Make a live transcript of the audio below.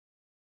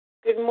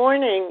Good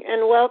morning,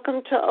 and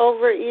welcome to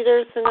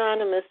Overeaters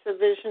Anonymous, a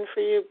Vision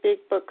for You Big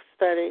Book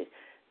Study.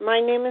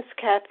 My name is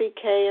Kathy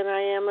Kay, and I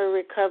am a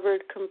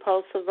recovered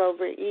compulsive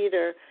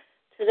overeater.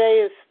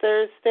 Today is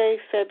Thursday,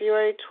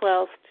 February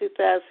 12,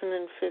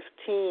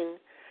 2015.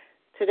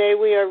 Today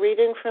we are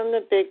reading from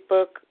the Big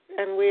Book,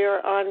 and we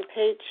are on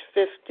page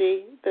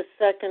 50, the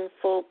second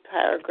full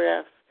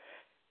paragraph.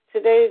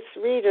 Today's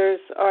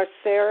readers are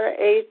Sarah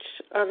H.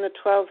 on the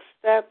 12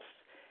 Steps,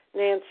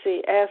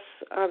 Nancy S.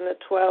 on the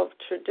 12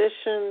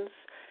 Traditions,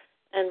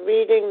 and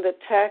reading the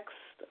text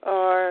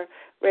are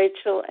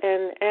Rachel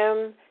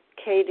N.M.,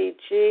 Katie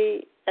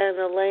G., and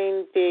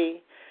Elaine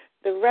B.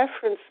 The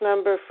reference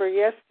number for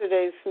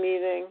yesterday's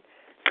meeting,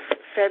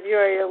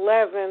 February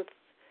 11th,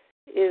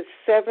 is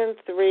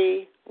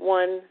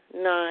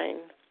 7319.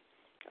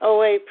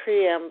 OA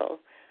Preamble.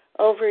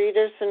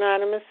 Overeaters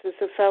Anonymous is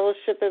a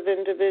fellowship of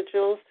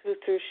individuals who,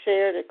 through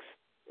shared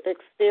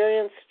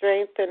experience,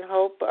 strength, and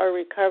hope, are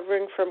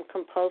recovering from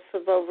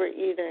compulsive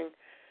overeating.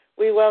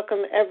 We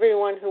welcome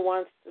everyone who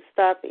wants to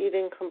stop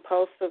eating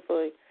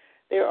compulsively.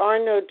 There are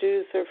no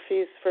dues or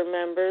fees for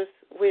members.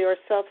 We are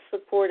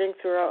self-supporting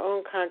through our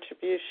own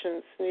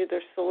contributions,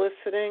 neither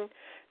soliciting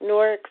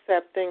nor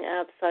accepting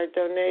outside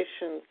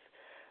donations.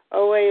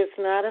 OA is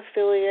not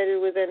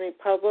affiliated with any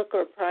public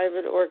or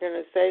private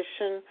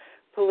organization,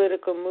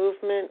 political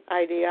movement,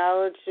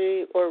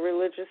 ideology, or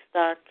religious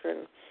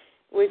doctrine.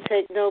 We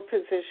take no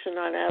position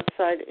on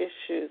outside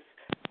issues.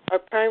 Our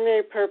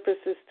primary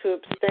purpose is to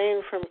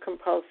abstain from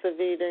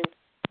compulsive eating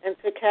and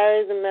to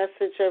carry the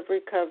message of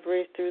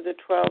recovery through the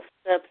 12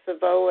 steps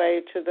of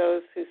OA to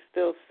those who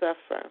still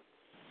suffer.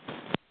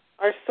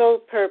 Our sole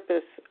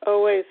purpose,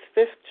 OA's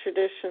fifth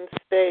tradition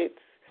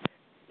states,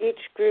 each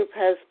group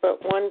has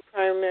but one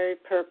primary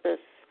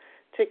purpose,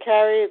 to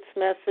carry its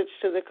message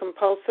to the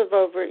compulsive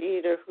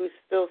overeater who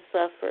still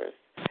suffers.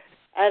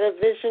 At a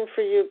Vision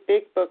for You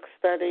Big Book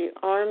Study,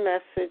 our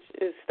message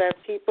is that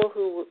people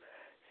who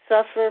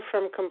suffer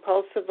from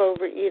compulsive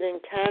overeating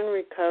can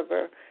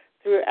recover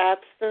through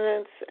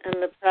abstinence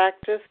and the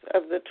practice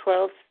of the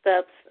 12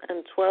 steps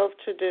and 12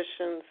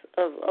 traditions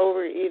of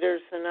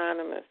Overeaters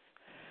Anonymous.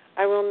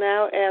 I will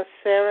now ask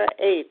Sarah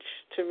H.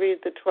 to read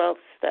the 12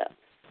 steps.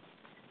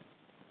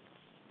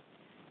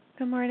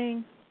 Good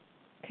morning.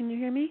 Can you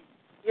hear me?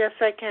 Yes,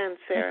 I can,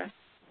 Sarah. Okay.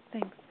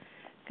 Thanks.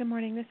 Good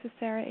morning. This is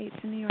Sarah H.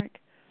 in New York.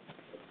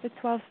 The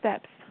 12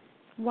 steps.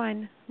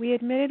 1. We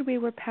admitted we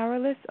were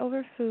powerless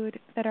over food,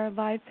 that our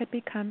lives had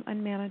become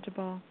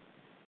unmanageable.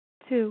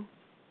 2.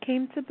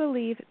 Came to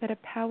believe that a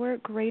power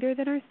greater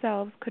than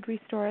ourselves could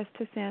restore us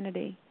to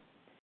sanity.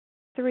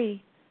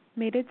 3.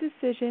 Made a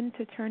decision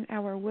to turn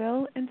our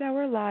will and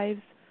our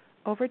lives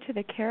over to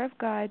the care of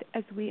God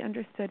as we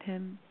understood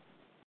Him.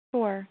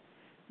 4.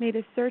 Made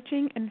a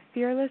searching and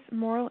fearless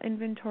moral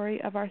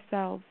inventory of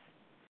ourselves.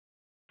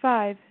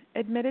 5.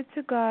 Admitted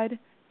to God,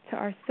 to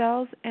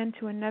ourselves, and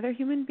to another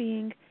human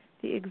being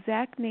the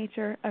exact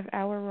nature of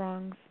our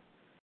wrongs.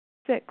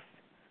 6.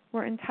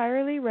 We're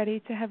entirely ready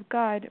to have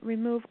God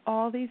remove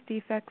all these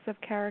defects of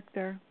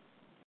character.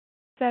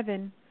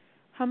 7.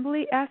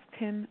 Humbly asked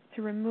Him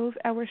to remove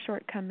our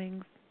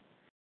shortcomings.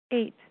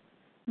 8.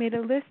 Made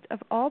a list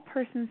of all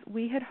persons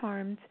we had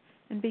harmed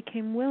and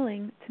became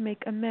willing to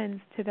make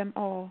amends to them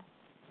all.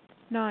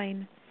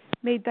 9.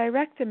 Made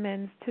direct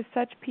amends to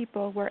such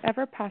people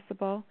wherever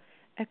possible,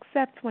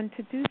 except when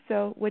to do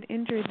so would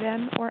injure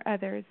them or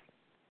others.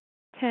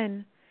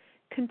 10.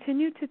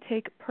 Continued to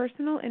take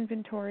personal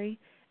inventory,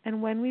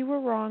 and when we were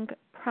wrong,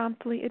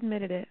 promptly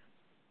admitted it.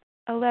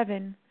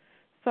 11.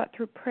 Sought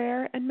through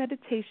prayer and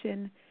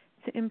meditation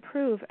to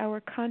improve our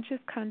conscious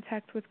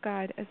contact with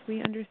God as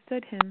we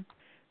understood Him,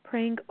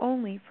 praying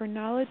only for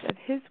knowledge of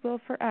His will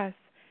for us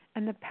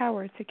and the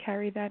power to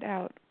carry that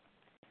out.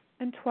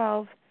 And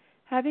 12.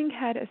 Having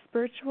had a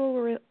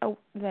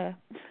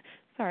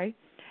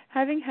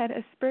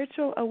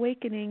spiritual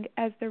awakening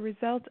as the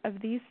result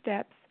of these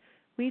steps,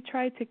 we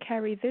try to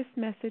carry this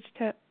message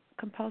to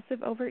compulsive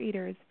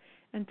overeaters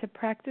and to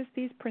practice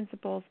these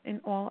principles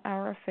in all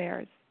our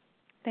affairs.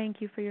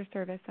 Thank you for your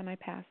service, and I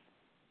pass.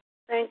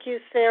 Thank you,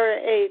 Sarah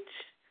H.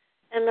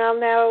 And I'll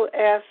now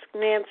ask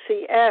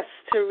Nancy S.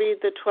 to read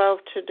the 12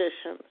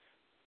 traditions.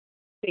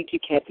 Thank you,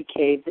 Kathy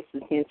K. This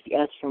is Nancy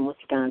S. from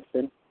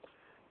Wisconsin,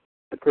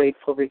 a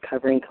grateful,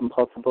 recovering,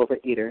 compulsive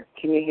overeater.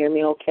 Can you hear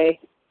me okay?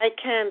 I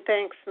can.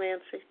 Thanks,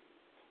 Nancy.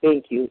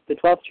 Thank you. The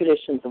 12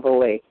 traditions of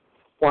OA.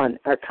 1.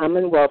 Our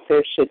common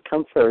welfare should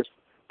come first.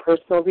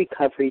 Personal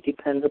recovery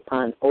depends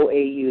upon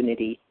OA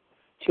unity.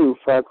 2.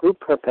 For our group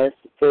purpose,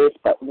 there is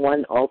but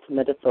one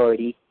ultimate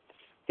authority,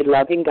 a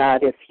loving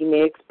God as He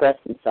may express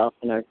Himself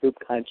in our group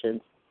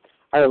conscience.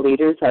 Our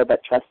leaders are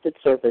but trusted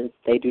servants.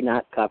 They do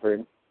not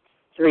govern.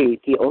 3.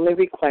 The only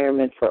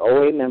requirement for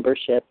OA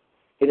membership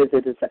is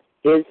a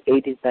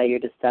desire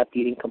to stop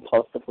eating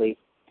compulsively.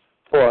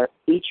 4.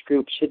 Each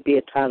group should be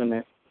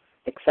autonomous,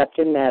 except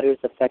in matters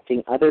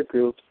affecting other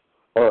groups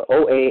or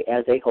OA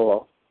as a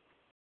whole.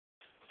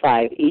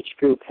 5. Each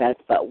group has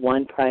but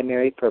one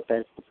primary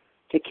purpose,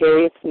 to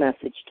carry its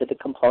message to the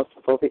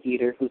compulsive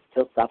overeater who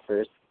still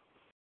suffers.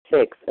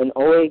 6. An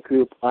OA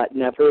group ought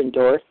never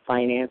endorse,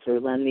 finance, or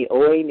lend the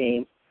OA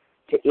name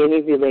to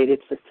any related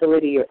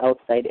facility or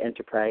outside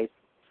enterprise,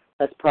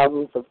 lest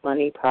problems of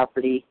money,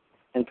 property,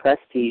 and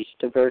prestige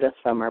divert us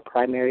from our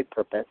primary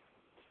purpose.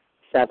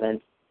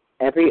 7.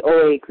 Every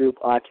OA group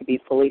ought to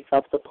be fully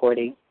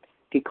self-supporting,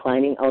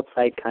 declining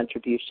outside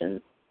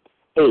contributions.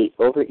 8.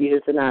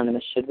 Overeaters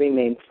Anonymous should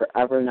remain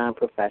forever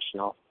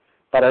non-professional,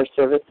 but our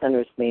service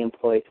centers may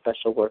employ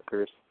special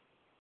workers.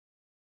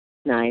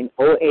 9.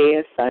 OA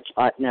as such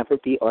ought never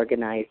be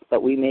organized,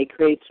 but we may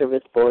create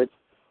service boards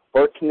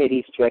or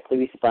committees directly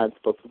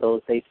responsible to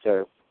those they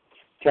serve.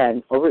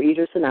 10.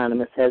 Overeaters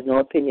Anonymous has no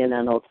opinion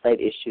on outside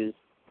issues.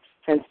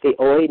 Hence, the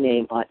OA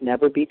name ought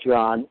never be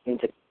drawn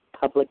into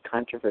public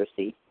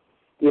controversy.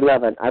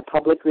 11. Our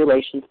public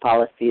relations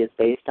policy is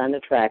based on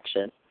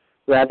attraction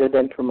rather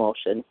than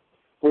promotion.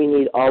 We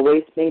need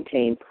always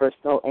maintain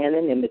personal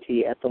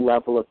anonymity at the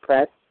level of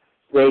press,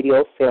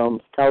 radio,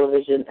 films,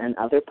 television, and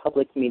other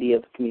public media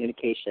of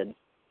communication.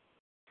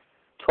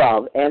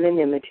 12.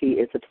 Anonymity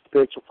is the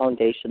spiritual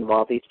foundation of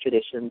all these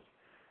traditions,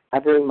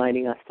 ever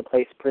reminding us to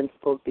place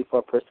principles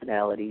before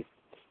personalities.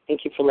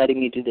 Thank you for letting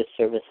me do this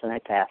service, and I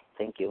pass.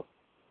 Thank you.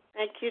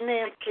 Thank you,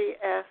 Nancy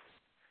S.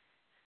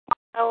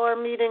 How our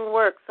meeting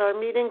works. Our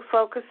meeting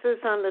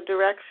focuses on the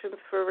directions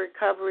for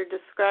recovery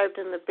described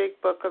in the Big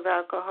Book of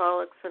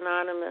Alcoholics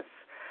Anonymous.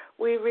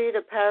 We read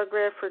a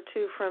paragraph or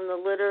two from the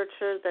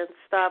literature, then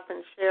stop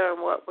and share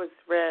on what was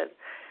read.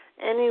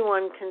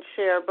 Anyone can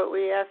share, but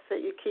we ask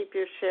that you keep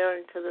your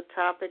sharing to the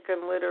topic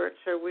and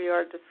literature we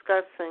are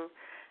discussing,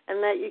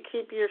 and that you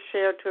keep your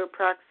share to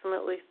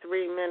approximately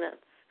 3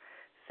 minutes.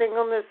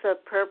 Singleness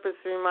of purpose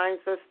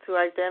reminds us to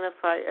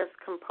identify as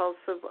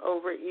compulsive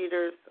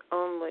overeaters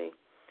only.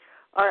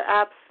 Our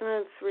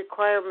abstinence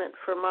requirement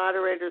for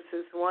moderators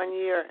is 1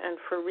 year, and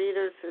for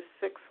readers is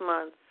 6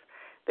 months.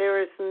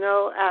 There is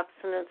no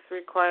abstinence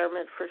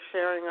requirement for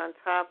sharing on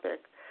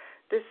topic.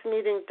 This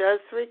meeting does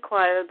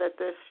require that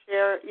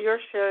your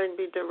sharing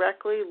be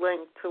directly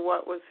linked to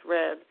what was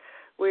read.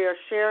 We are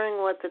sharing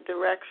what the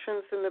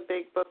directions in the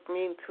Big Book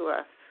mean to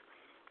us.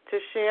 To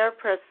share,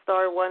 press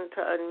star 1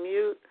 to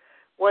unmute.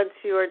 Once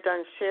you are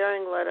done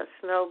sharing, let us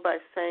know by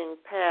saying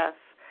pass.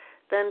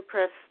 Then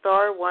press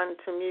star 1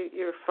 to mute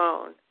your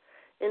phone.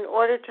 In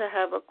order to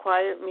have a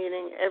quiet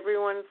meeting,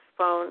 everyone's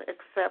phone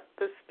except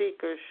the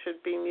speakers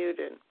should be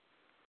muted.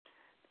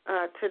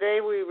 Today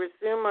we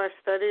resume our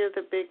study of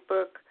the Big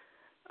Book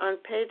on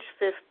page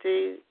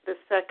 50, the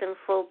second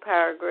full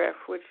paragraph,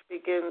 which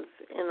begins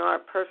in our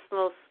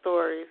personal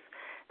stories.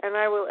 And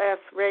I will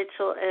ask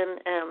Rachel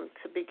N.M.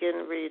 to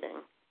begin reading.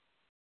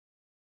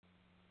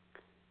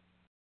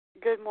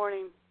 Good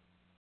morning,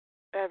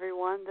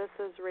 everyone. This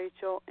is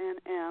Rachel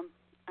N.M.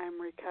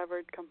 I'm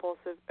recovered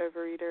compulsive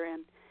overeater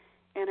and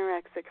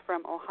anorexic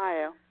from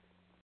Ohio.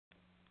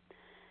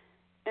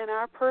 In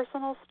our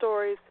personal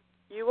stories,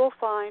 you will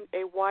find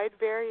a wide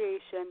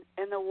variation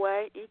in the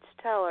way each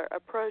teller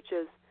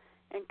approaches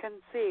and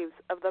conceives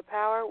of the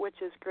power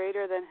which is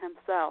greater than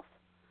himself.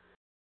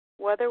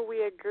 Whether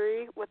we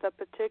agree with a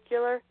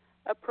particular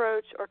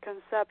approach or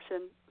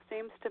conception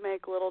seems to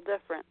make little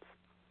difference.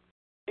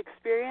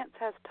 Experience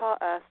has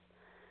taught us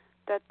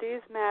that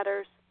these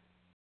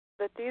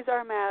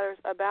are matters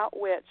about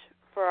which,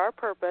 for our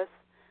purpose,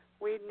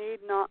 we need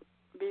not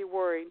be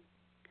worried.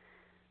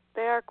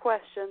 They are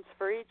questions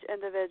for each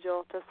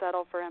individual to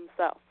settle for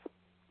himself.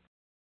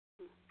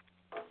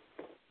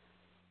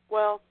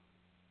 Well,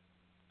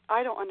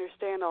 I don't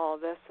understand all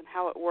of this and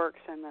how it works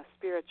in the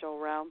spiritual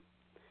realm.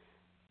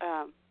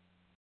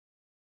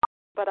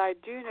 But I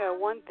do know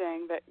one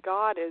thing, that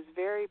God is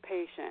very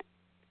patient,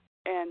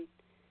 and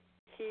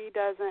He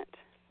doesn't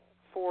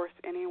force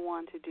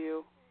anyone to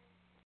do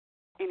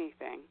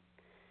anything.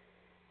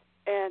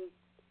 And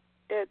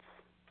it's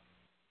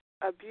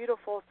a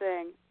beautiful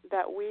thing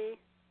that we,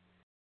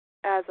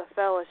 as a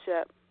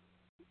fellowship,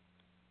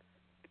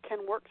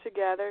 can work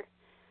together,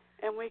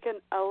 and we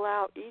can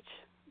allow each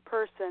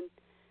person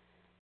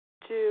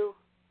to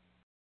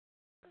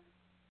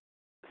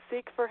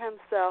seek for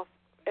himself,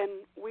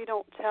 and we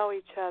don't tell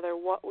each other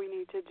what we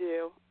need to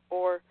do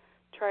or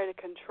try to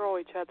control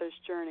each other's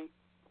journey.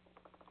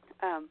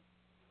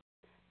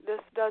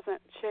 This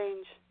doesn't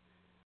change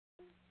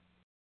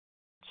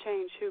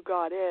who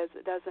God is.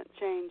 It doesn't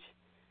change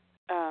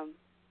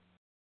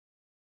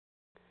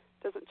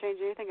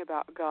anything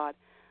about God.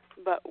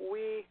 But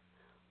we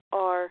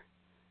are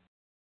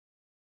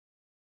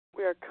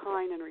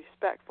kind and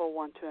respectful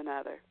one to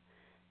another,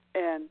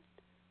 and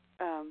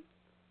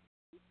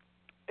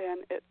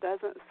it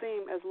doesn't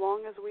seem, as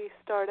long as we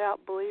start out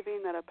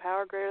believing that a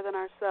power greater than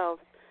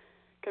ourselves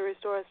can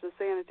restore us to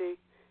sanity,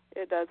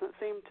 it doesn't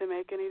seem to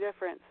make any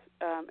difference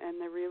in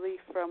the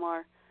relief from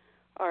our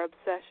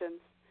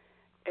obsessions.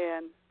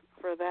 And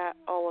for that,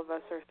 all of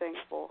us are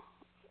thankful.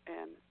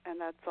 And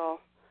that's all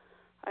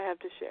I have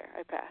to share.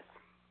 I pass.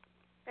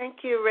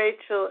 Thank you,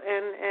 Rachel.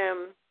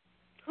 And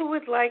who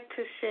would like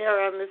to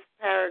share on this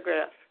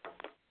paragraph?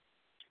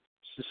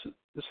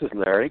 This is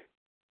Larry.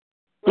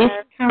 Can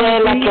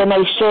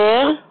I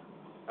share?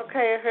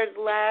 Okay, I heard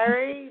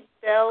Larry,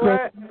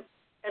 Bella,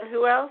 and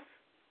who else?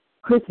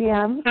 Chrissy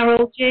M.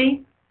 Harold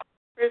G.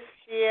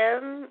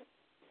 Christiane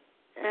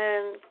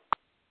and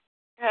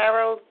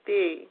Harold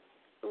D.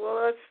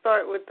 Well, let's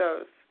start with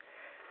those.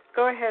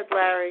 Go ahead,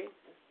 Larry.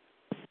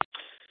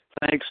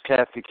 Thanks,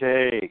 Kathy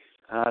K.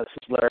 This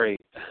is Larry,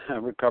 a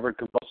recovered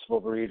compulsive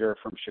overeater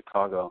from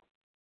Chicago.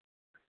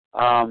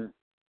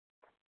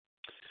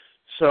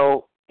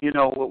 So,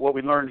 what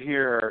we learned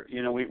here,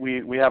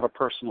 we have a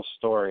personal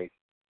story,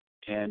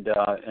 and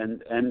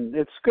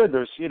it's good.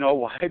 There's,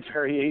 wide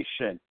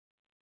variation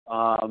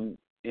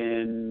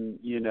in,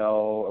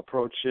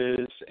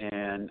 approaches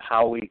and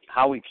how we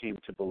came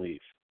to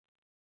believe.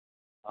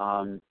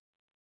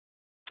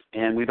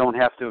 And we don't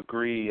have to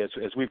agree, as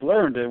we've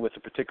learned, with a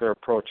particular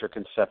approach or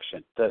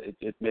conception. That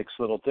it makes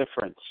little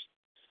difference.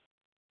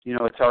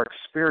 It's our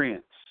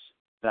experience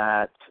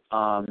that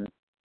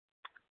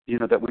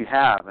that we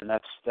have, and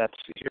that's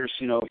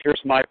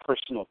here's my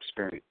personal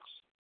experience.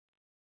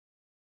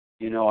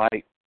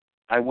 I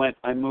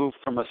moved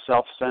from a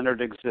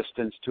self-centered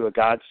existence to a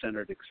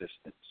God-centered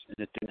existence, and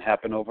it didn't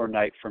happen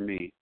overnight for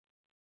me.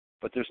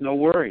 But there's no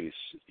worries,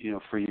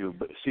 for you.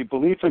 But see,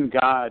 belief in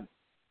God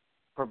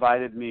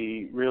provided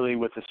me really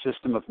with a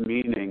system of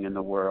meaning in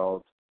the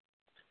world,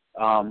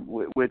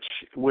 which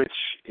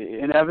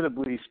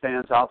inevitably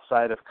stands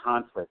outside of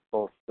conflict,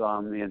 both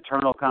the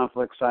internal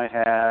conflicts I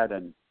had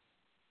and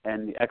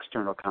the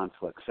external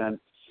conflicts. And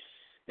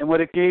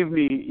what it gave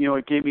me,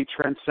 it gave me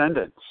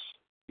transcendence,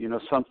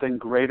 something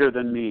greater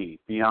than me,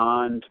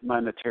 beyond my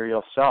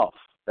material self,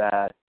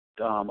 that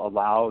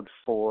allowed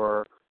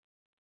for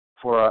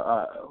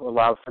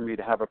me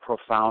to have a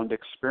profound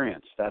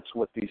experience. That's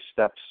what these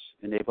steps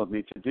enabled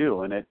me to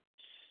do, and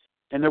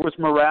there was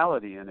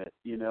morality in it.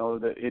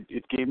 That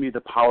it gave me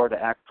the power to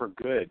act for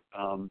good.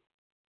 And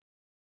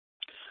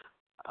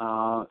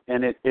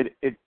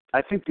it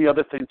I think the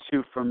other thing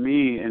too for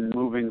me in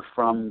moving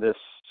from this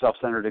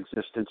self-centered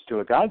existence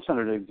to a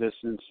God-centered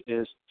existence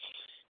is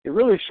it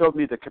really showed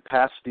me the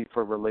capacity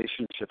for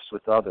relationships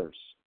with others,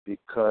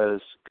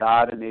 because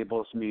God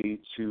enables me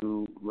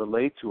to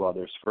relate to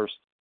others. First,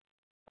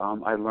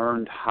 I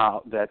learned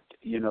that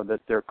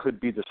there could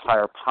be this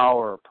higher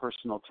power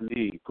personal to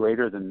me,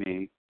 greater than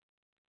me,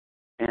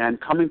 and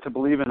coming to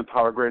believe in a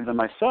power greater than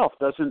myself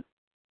doesn't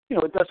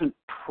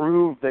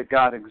prove that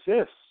God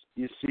exists.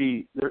 You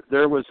see,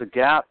 there was a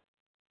gap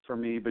for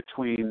me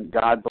between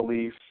God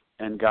belief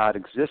and God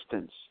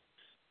existence,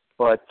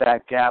 but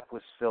that gap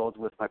was filled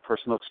with my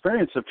personal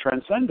experience of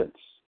transcendence.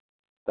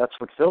 That's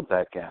what filled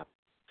that gap,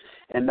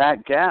 and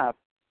that gap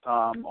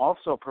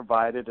also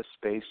provided a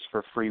space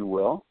for free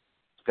will.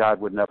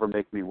 God would never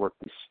make me work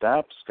these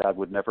steps. God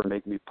would never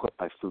make me put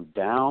my food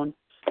down.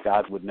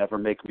 God would never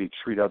make me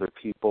treat other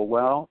people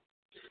well.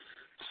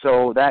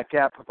 So that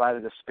gap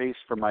provided a space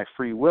for my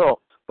free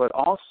will, but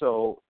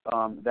also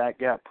that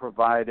gap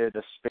provided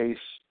a space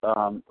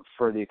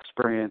for the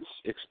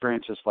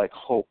experiences like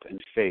hope and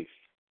faith.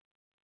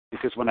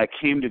 Because when I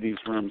came to these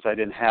rooms, I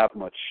didn't have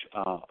much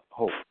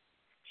hope.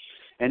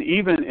 And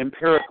even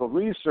empirical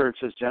research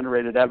has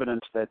generated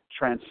evidence that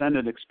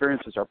transcendent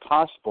experiences are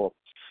possible,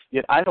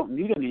 yet I don't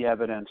need any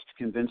evidence to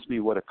convince me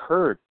what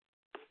occurred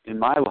in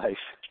my life.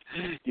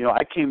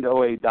 I came to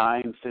OA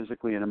dying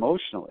physically and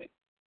emotionally.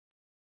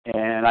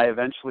 And I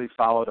eventually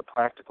followed a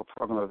practical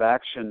program of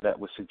action that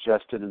was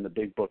suggested in the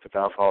Big Book of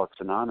Alcoholics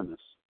Anonymous.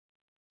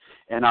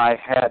 And I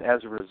had,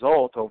 as a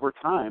result, over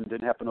time,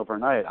 didn't happen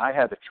overnight, I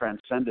had a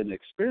transcendent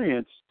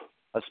experience,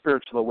 a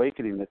spiritual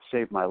awakening that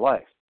saved my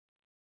life.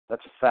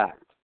 That's a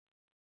fact.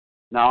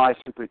 Now I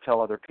simply tell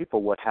other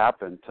people what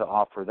happened to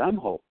offer them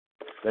hope,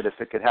 that if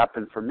it could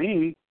happen for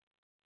me,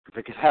 if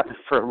it could happen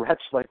for a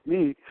wretch like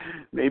me,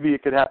 maybe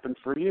it could happen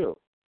for you.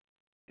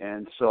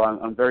 And so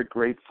I'm very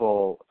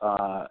grateful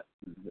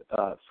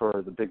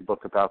for the Big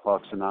Book of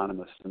Alcoholics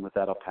Anonymous. And with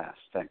that, I'll pass.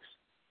 Thanks.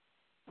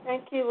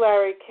 Thank you,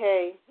 Larry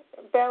K.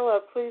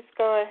 Bella, please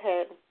go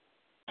ahead.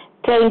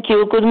 Thank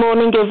you. Good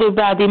morning,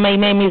 everybody. My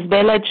name is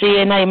Bella G,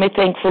 and I am a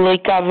thankful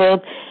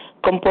recovered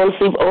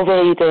compulsive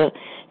overeater.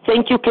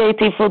 Thank you,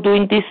 Katie, for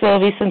doing this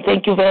service, and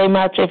thank you very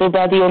much,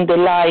 everybody on the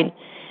line.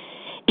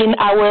 In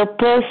our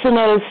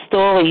personal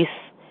stories,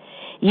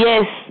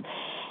 yes,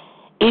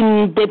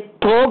 in the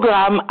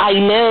program, I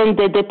learned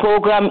that the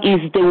program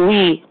is the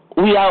we.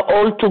 We are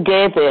all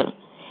together.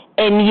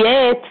 And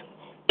yet,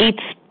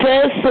 it's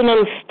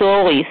personal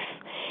stories.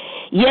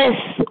 Yes,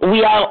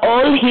 we are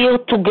all here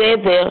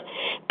together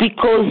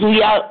because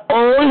we are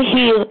all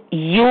here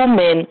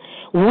human.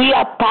 We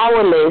are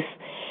powerless.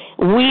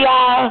 We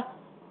are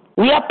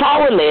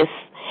powerless.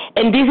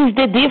 And this is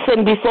the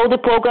difference. Before the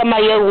program,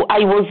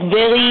 I was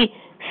very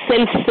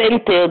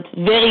self-centered,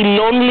 very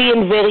lonely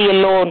and very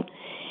alone.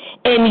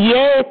 And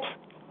yet,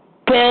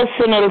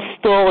 personal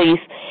stories.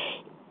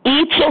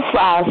 Each of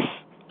us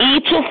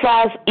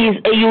is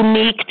a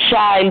unique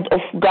child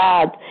of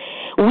God.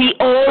 We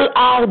all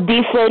are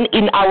different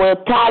in our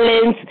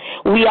talents.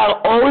 We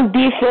are all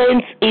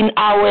different in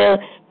our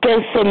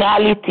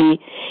personality.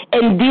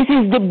 And this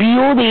is the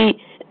beauty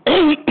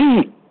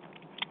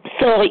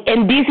story.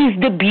 And this is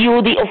the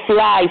beauty of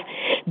life,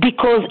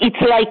 because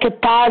it's like a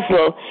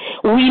puzzle.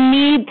 We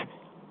need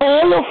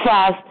all of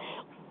us,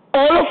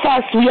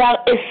 we are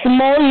a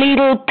small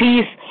little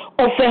piece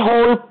of a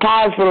whole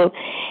puzzle.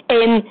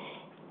 And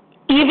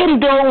even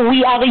though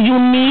we are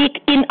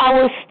unique in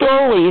our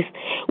stories,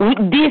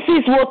 this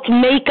is what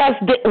make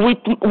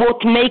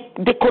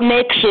the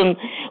connection,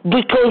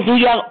 because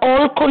we are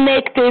all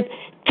connected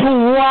to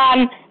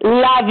one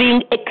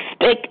loving,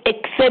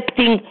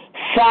 accepting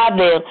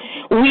Father.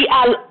 We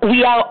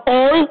are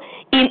all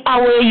in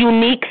our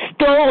unique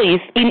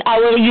stories, in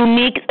our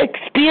unique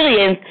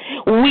experience.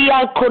 We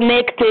are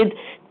connected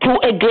to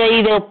a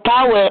greater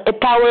power, a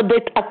power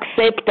that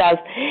accepts us.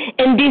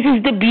 And this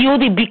is the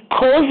beauty,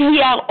 because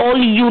we are all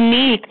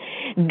unique.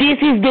 This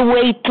is the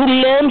way to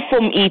learn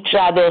from each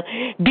other,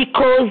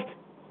 because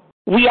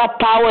we are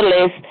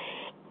powerless.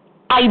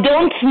 I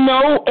don't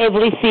know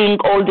everything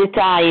all the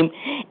time,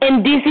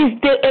 and this is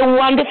a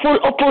wonderful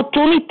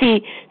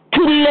opportunity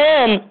to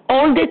learn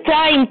all the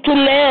time, to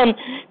learn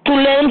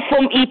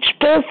from each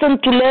person,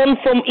 to learn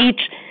from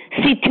each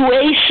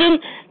situation,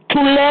 to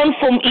learn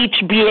from each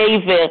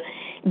behavior,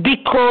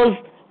 because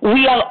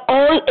we are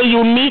all a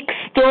unique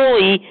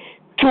story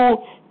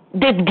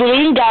that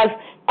brings us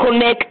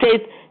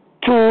connected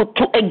to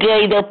a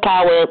greater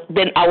power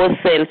than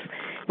ourselves.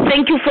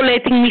 Thank you for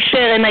letting me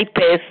share, and I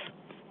pass.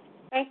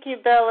 Thank you,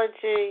 Bella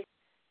G.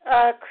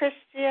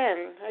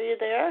 Christiane, are you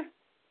there?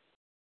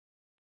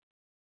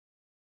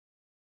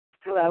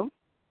 Hello?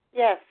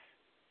 Yes.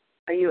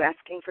 Are you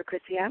asking for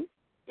Christiane?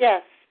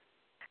 Yes.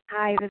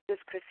 Hi, this is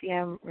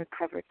Christiane,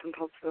 recovered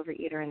compulsive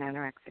overeater and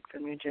anorexic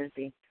from New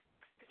Jersey.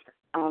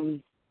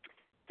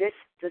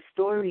 The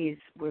stories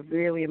were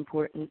really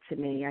important to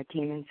me. I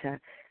came into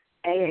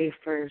AA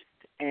first,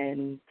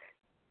 and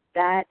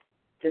the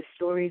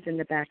stories in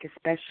the back,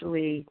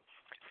 especially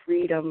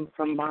freedom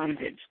from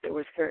bondage, there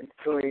were certain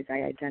stories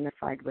I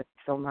identified with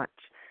so much.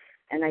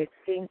 And I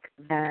think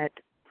that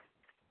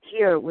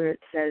here, where it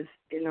says,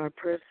 in our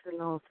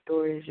personal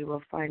stories, you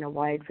will find a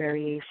wide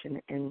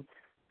variation in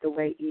the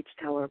way each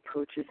teller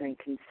approaches and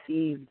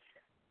conceives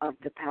of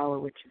the power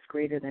which is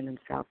greater than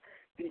himself.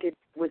 I think it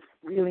was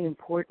really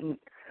important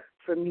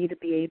for me to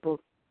be able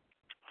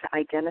to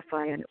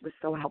identify, and it was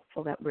so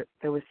helpful that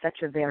there was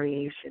such a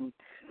variation,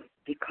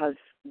 because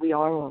we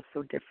are all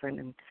so different,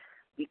 and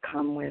we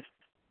come with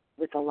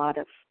a lot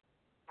of,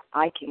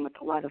 I came with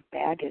a lot of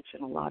baggage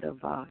and a lot of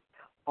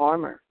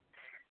armor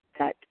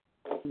that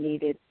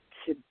needed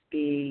to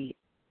be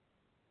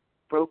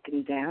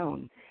broken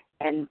down.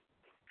 And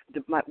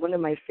one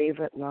of my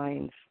favorite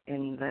lines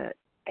in the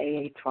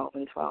AA 12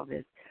 and 12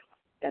 is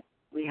that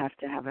we have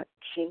to have a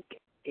chink.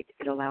 It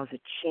allows a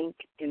chink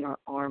in our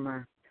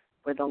armor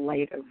where the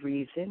light of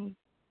reason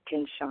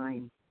can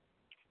shine.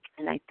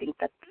 And I think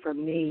that for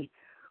me,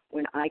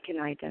 when I can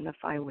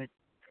identify with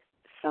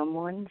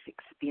someone's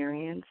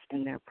experience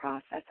and their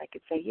process, I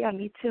could say, yeah,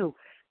 me too.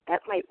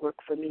 That might work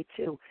for me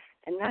too.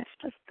 And that's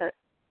just a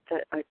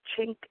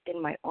chink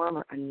in my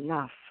armor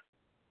enough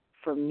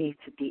for me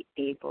to be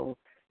able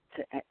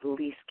to at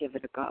least give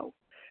it a go.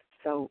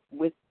 So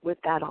with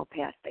that, I'll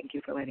pass. Thank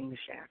you for letting me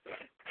share.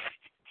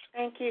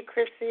 Thank you,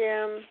 Chrissy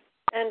M.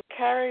 And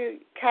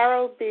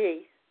Carol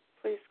B.,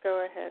 please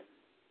go ahead.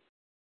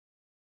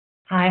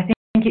 Hi, I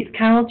think it's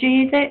Carol G.,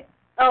 is it?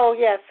 Oh,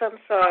 yes, I'm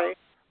sorry.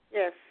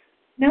 Yes.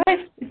 No,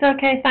 it's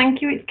okay.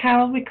 Thank you. It's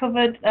Carol,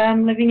 recovered,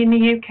 living in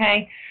the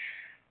UK.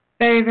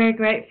 Very, very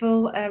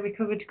grateful.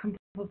 Recovered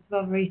compulsive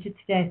overeater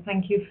today.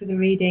 Thank you for the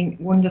reading.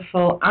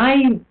 Wonderful.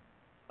 I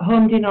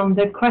honed in on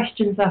the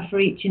questions are for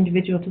each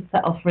individual to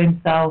settle for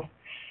himself.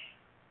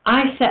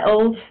 I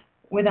settled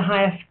with a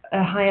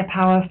higher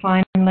power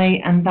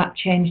finally, and that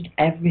changed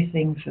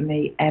everything for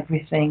me.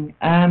 Everything.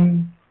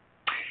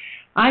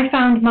 I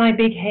found my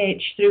big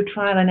H through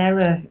trial and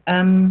error.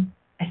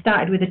 I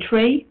started with a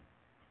tree.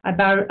 I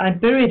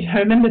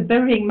remember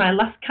burying my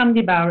last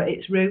candy bar at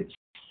its roots,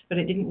 but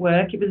it didn't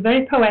work. It was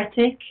very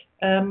poetic,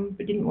 but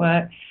it didn't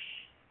work.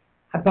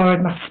 I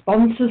borrowed my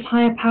sponsor's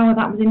higher power.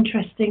 That was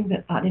interesting,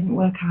 but that didn't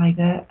work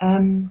either.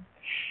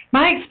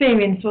 My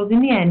experience was,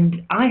 in the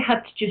end, I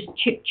had to just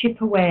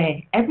chip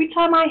away. Every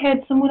time I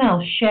heard someone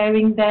else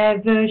sharing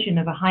their version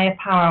of a higher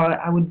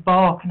power, I would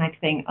balk and I'd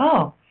think,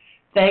 oh,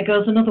 there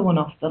goes another one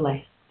off the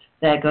list.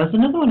 There goes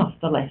another one off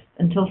the list.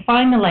 Until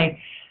finally,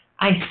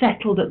 I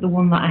settled at the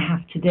one that I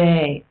have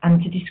today.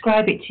 And to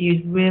describe it to you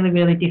is really,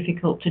 really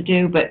difficult to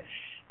do, but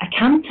I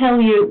can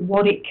tell you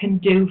what it can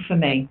do for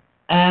me.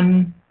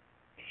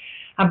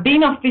 I've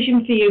been off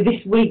Vision for You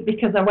this week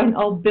because I went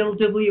all Bill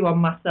W on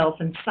myself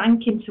and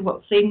sank into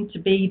what seemed to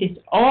be this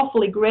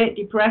awfully great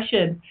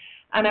depression.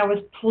 And I was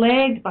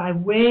plagued by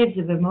waves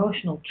of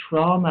emotional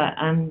trauma.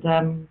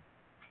 And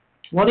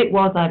what it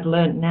was I've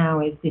learned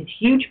now is this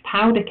huge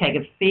powder keg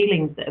of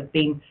feelings that have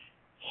been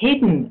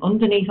hidden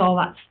underneath all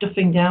that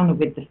stuffing down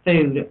with the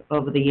food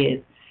over the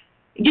years.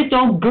 It just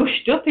all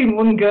gushed up in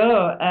one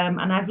go.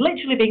 And I've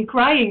literally been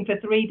crying for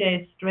 3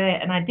 days straight.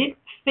 And I did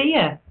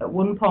fear at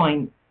one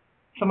point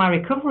for my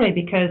recovery,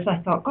 because I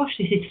thought, gosh,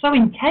 this is so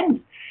intense.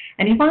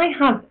 And if I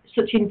have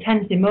such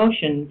intense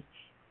emotions,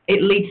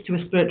 it leads to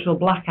a spiritual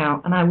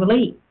blackout and I will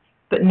eat.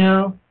 But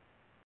no,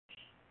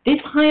 this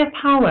higher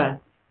power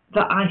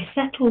that I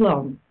settle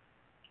on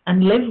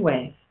and live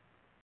with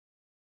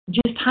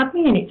just had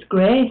me in its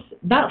grace.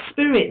 That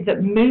spirit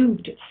that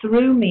moved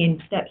through me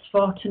in steps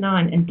 4 to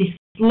 9 and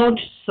dislodged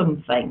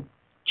something,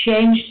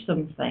 changed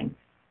something,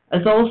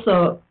 has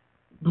also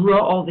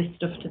brought all this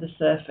stuff to the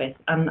surface.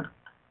 And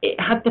it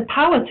had the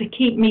power to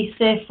keep me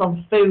safe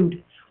from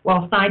food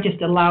whilst I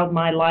just allowed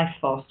my life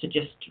force to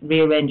just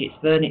rearrange its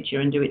furniture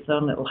and do its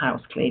own little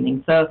house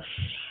cleaning. So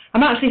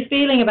I'm actually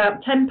feeling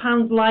about 10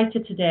 pounds lighter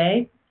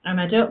today. And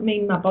I don't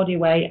mean my body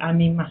weight, I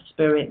mean my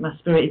spirit. My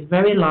spirit is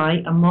very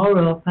light, I'm more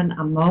open,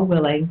 I'm more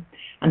willing,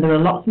 and there are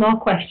lots more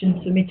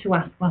questions for me to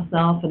ask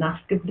myself and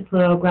ask of the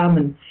program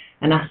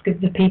and ask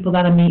of the people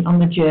that I meet on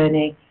the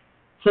journey.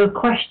 So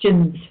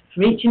questions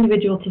for each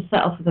individual to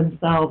settle for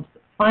themselves.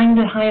 Find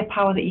a higher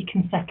power that you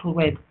can settle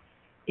with.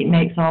 It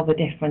makes all the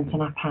difference,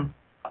 and I pass.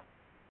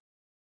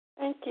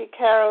 Thank you,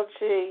 Carol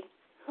G.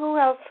 Who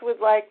else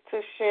would like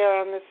to share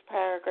on this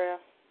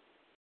paragraph?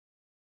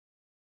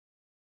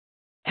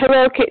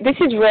 Hello, this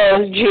is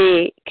Rose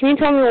G. Can you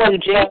tell me what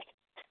G?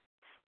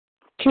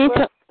 Can you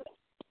tell?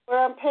 We're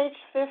on page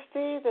 50,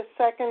 the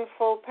second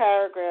full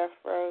paragraph,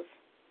 Rose.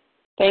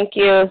 Thank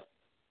you.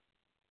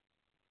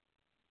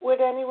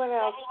 Would anyone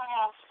else?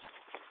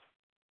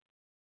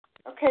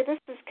 Okay, this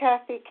is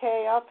Kathy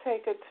K. I'll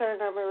take a turn.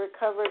 I'm a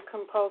recovered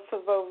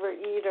compulsive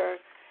overeater,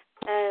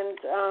 and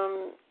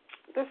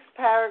this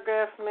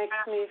paragraph makes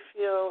me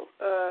feel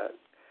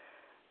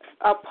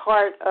a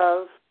part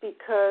of,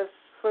 because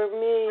for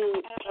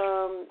me,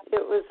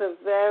 it was a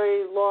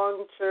very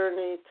long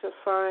journey to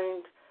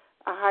find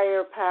a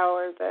higher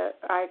power that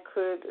I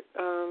could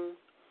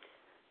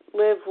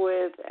live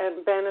with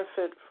and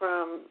benefit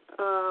from.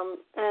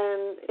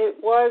 And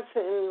it was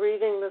in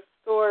reading the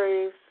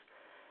stories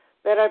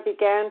that I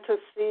began to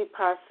see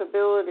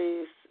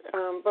possibilities.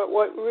 But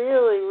what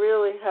really,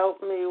 really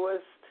helped me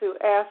was to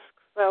ask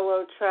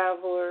fellow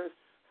travelers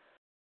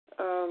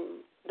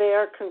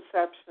their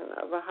conception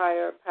of a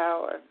higher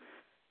power.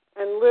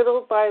 And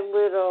little by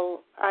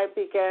little, I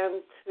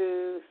began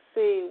to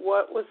see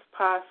what was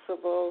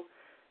possible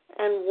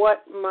and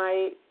what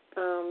might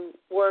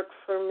work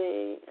for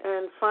me.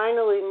 And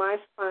finally, my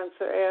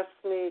sponsor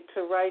asked me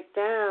to write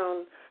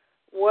down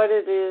what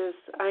it is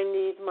I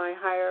need my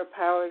higher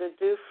power to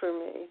do for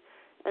me.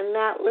 And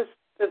that was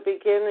the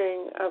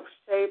beginning of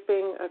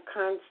shaping a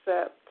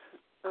concept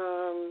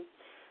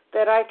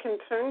that I can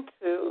turn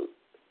to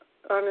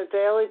on a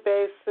daily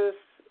basis,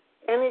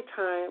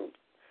 anytime.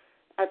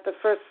 At the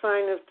first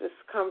sign of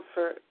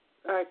discomfort,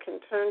 I can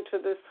turn to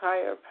this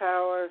higher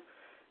power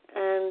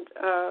and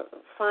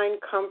find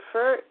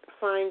comfort,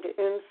 find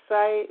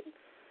insight,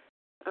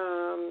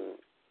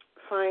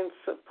 find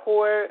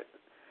support.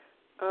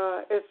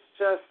 It's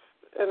just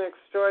an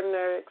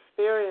extraordinary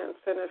experience.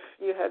 And if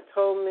you had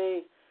told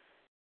me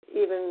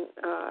even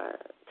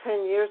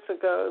 10 years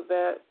ago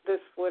that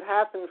this would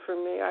happen for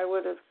me, I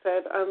would have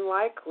said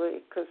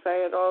unlikely, because I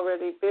had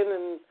already been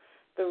in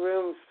the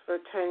rooms for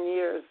 10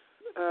 years.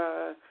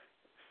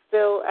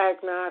 Still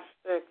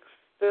agnostic,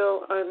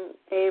 still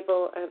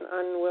unable and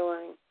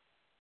unwilling.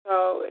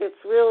 So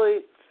it's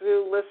really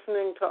through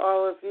listening to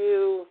all of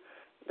you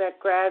that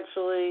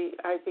gradually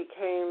I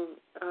became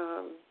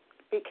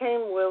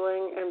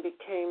willing and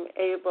became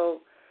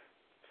able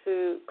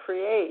to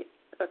create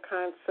a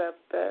concept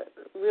that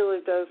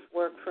really does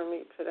work for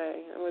me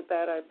today. And with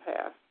that, I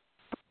pass.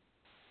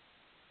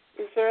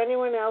 Is there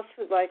anyone else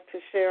who'd like to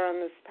share on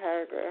this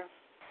paragraph?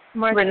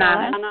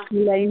 Renata,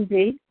 Elaine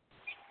B.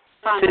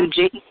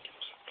 Suji.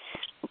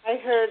 I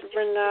heard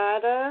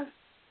Renata,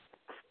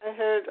 I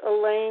heard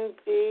Elaine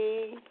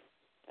B.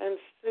 and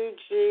Sue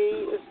G.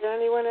 Is there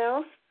anyone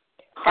else?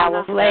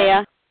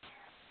 Leah.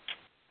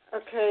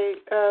 Okay,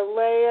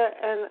 Leah,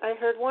 and I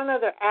heard one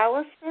other.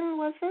 Allison,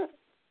 was it?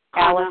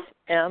 Alice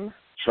M.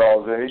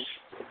 Charles H.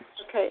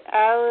 Okay,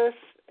 Alice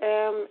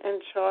M.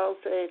 and Charles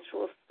H.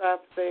 We'll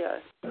stop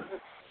there.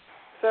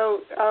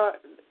 So,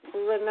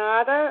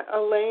 Renata,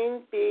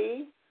 Elaine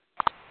B.,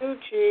 Sue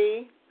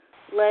G.,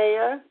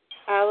 Leah,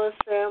 Alice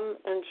M.,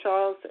 and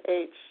Charles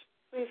H.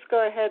 Please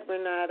go ahead,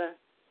 Renata.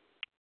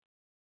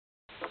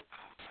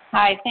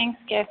 Hi, thanks,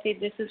 Kathy.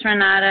 This is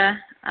Renata.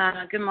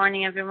 Good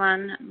morning,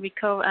 everyone.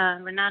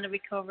 Renata,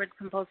 recovered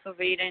compulsive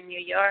overeater in New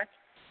York.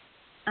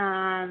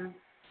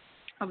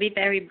 I'll be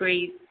very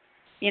brief.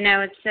 You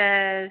know, it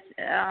says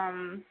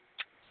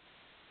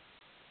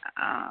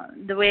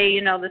the way,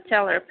 the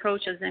teller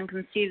approaches and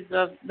conceives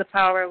of the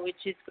power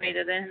which is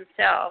greater than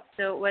himself.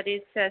 So what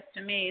it says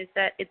to me is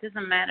that it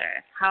doesn't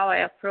matter how I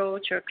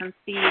approach or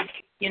conceive,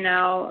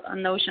 a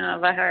notion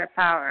of a higher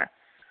power.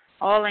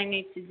 All I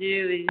need to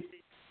do is,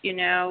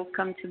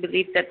 come to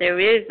believe that there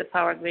is a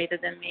power greater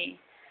than me.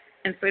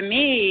 And for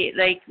me,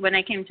 like when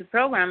I came to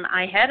program,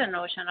 I had a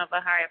notion of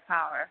a higher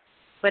power,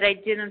 but I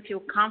didn't feel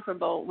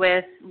comfortable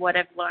with what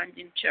I've learned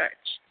in church.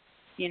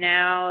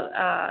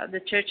 The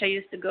church I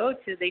used to go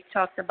to, they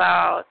talked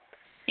about,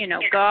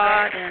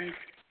 God and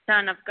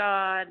Son of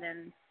God,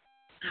 and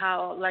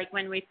how, like,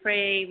 when we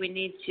pray, we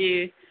need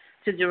to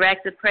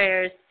direct the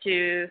prayers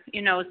to,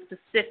 a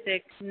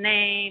specific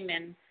name,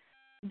 and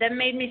that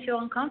made me feel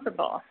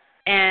uncomfortable.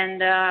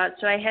 And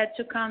so I had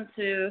to come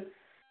to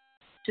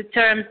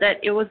terms that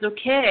it was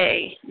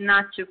okay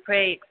not to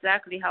pray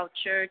exactly how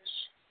church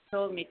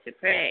told me to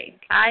pray.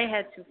 I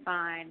had to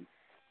find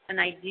an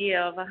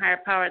idea of a higher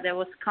power that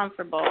was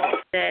comfortable,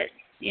 that,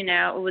 it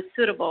was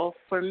suitable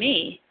for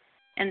me.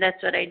 And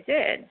that's what I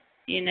did.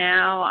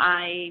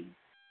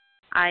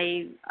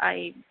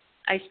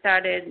 I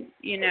started,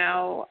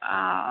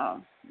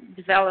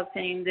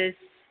 developing this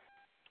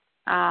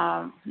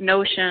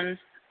notion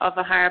of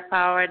a higher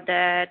power,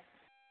 that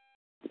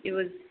it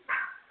was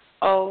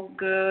all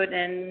good,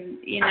 and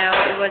it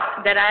was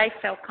that I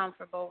felt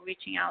comfortable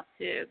reaching out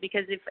to.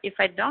 Because if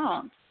I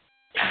don't,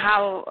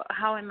 how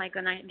am I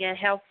going to get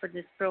help for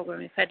this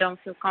program if I don't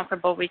feel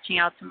comfortable reaching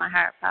out to my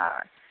higher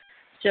power?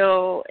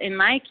 So in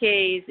my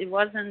case, it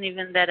wasn't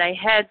even that I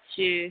had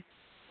to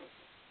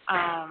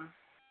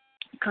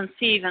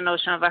conceive a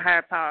notion of a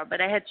higher power, but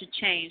I had to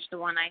change the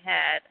one I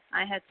had.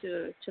 I had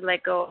to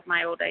let go of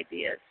my old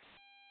ideas.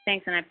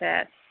 Thanks, and I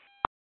pass.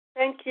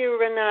 Thank you,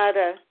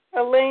 Renata.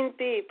 Elaine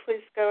B.,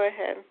 please go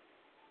ahead.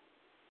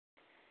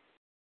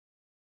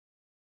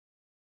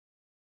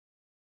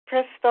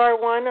 Press star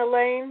 1,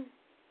 Elaine.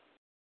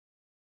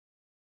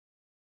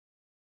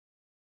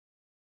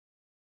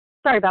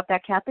 Sorry about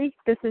that, Kathy.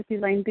 This is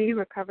Elaine B.,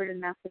 recovered in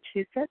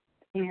Massachusetts,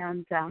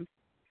 and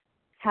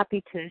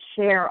happy to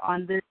share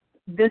on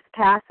this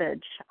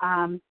passage.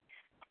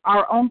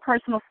 Our own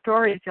personal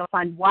stories, you'll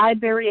find wide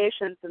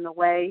variations in the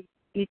way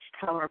each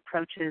teller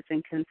approaches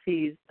and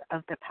conceives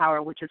of the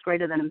power which is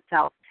greater than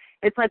himself.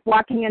 It's like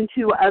walking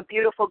into a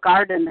beautiful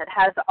garden that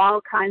has all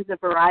kinds of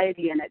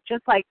variety in it,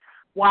 just like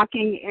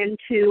walking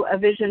into a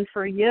Vision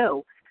for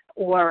You,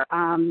 or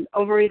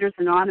Overeaters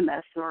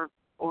Anonymous, or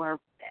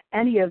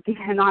any of the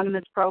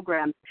anonymous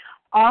programs.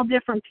 All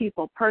different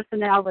people,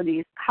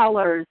 personalities,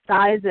 colors,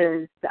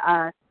 sizes,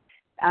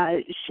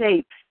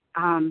 shapes,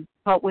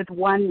 but with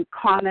one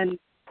common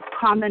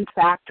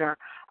factor: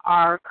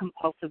 are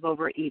compulsive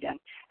overeating.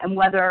 And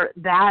whether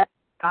that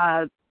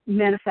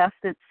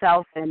manifests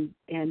itself in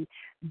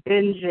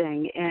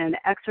binging, in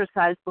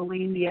exercise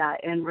bulimia,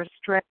 in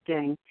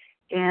restricting,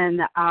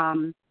 in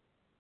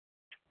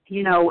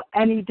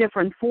any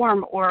different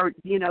form, or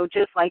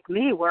just like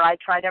me, where I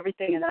tried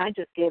everything and then I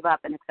just gave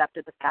up and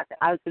accepted the fact that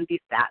I was going to be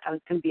fat. I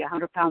was going to be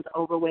 100 pounds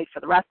overweight for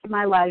the rest of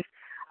my life.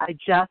 I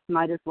just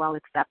might as well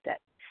accept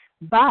it.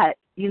 But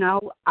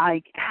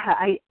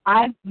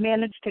I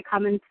managed to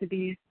come into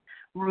these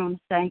rooms,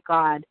 thank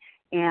God,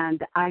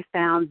 and I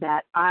found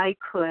that I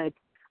could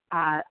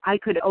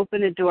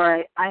open a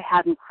door I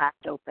hadn't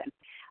cracked open.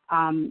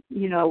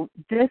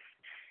 This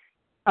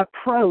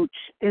approach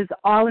is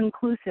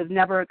all-inclusive,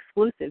 never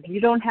exclusive. You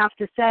don't have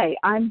to say,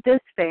 I'm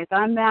this faith,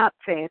 I'm that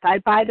faith, I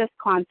buy this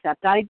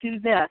concept, I do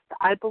this,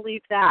 I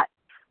believe that.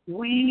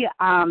 We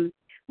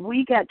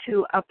get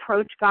to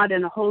approach God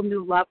in a whole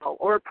new level,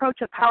 or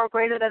approach a power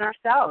greater than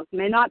ourselves.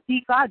 May not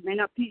be God, may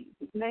not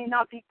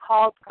be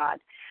called God.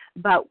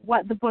 But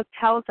what the book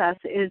tells us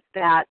is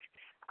that,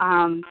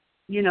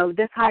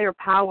 this higher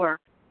power,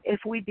 if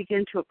we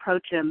begin to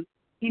approach him,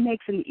 he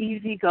makes an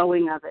easy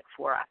going of it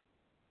for us.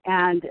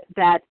 And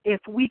that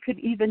if we could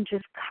even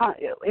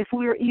if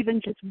we were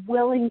even just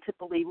willing to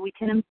believe, we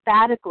can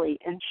emphatically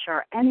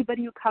ensure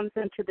anybody who comes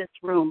into this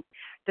room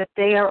that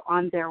they are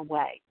on their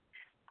way.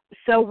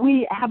 So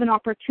we have an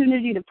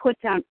opportunity to put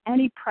down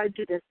any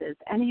prejudices,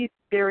 any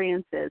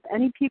experiences,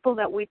 any people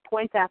that we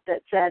point at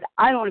that said,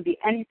 I don't want to be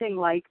anything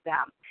like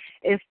them.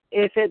 If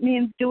it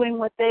means doing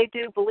what they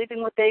do,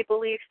 believing what they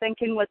believe,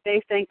 thinking what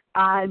they think,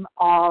 I'm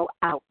all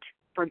out.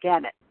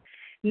 Forget it.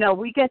 No,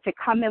 we get to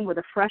come in with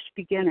a fresh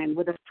beginning,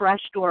 with a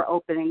fresh door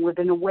opening, with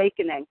an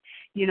awakening,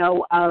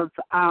 of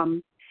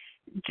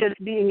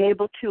just being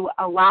able to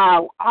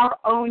allow our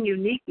own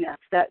uniqueness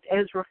that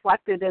is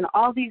reflected in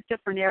all these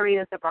different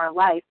areas of our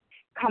life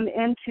come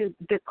into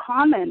the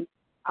common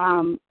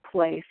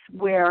place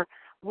where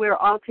we're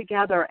all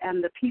together,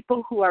 and the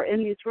people who are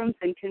in these rooms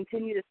and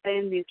continue to stay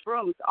in these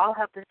rooms all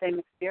have the same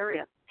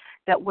experience,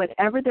 that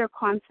whatever their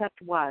concept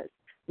was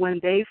when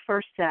they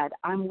first said,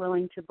 I'm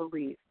willing to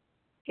believe,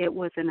 it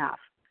was enough.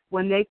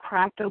 When they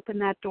cracked open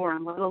that door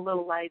and let a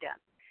little light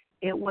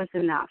in, it was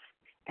enough.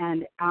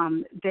 And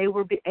they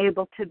were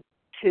able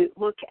to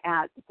look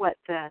at what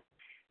the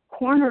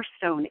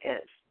cornerstone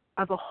is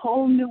of a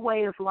whole new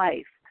way of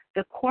life,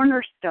 the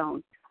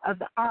cornerstone of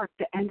the ark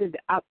that ended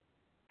up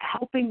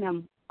helping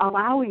them,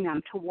 allowing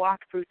them to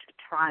walk through to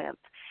triumph.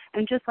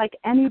 And just like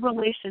any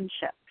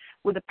relationship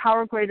with a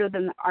power greater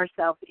than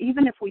ourselves,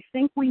 even if we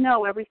think we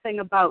know everything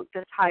about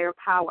this higher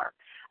power,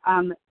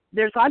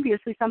 there's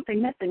obviously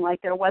something missing,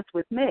 like there was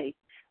with me,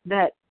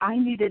 that I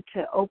needed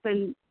to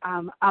open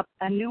up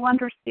a new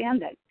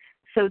understanding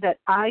so that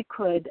I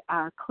could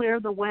clear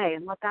the way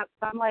and let that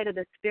sunlight of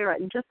the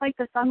Spirit, and just like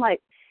the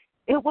sunlight,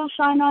 it will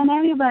shine on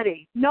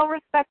anybody, no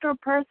respecter of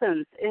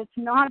persons. It's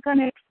not going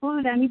to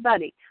exclude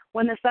anybody.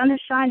 When the sun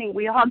is shining,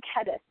 we all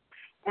get it.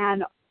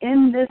 And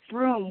in this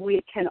room,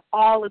 we can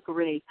all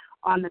agree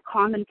on the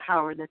common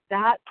power,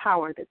 that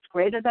power that's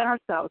greater than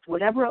ourselves,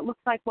 whatever it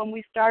looks like when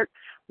we start,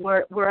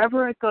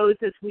 wherever it goes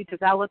as we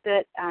develop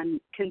it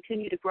and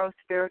continue to grow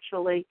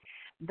spiritually,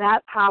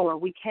 that power,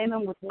 we came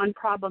in with one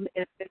problem,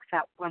 it fixed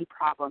that one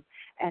problem,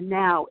 and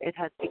now it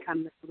has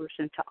become the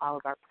solution to all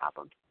of our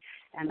problems.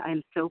 And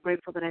I'm so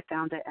grateful that I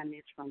found it in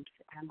these rooms.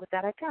 And with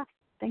that, I pass.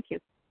 Thank you.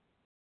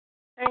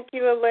 Thank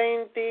you,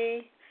 Elaine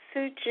B.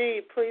 Sue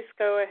G., please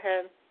go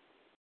ahead.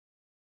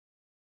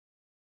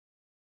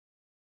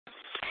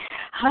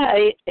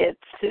 Hi, it's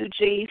Sue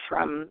G.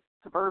 from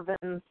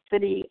suburban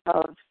city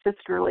of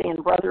sisterly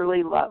and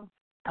brotherly love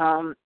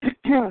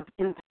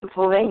in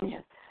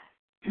Pennsylvania.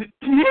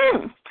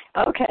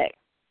 Okay,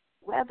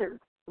 whether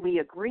we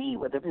agree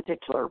with a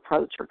particular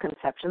approach or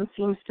conception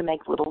seems to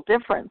make little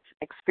difference.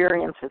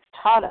 Experience has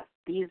taught us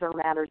these are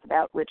matters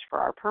about which, for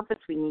our purpose,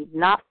 we need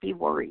not be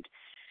worried.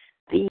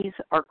 These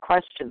are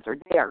questions, or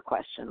they are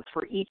questions,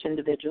 for each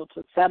individual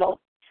to settle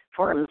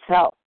for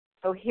himself.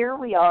 So here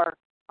we are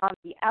on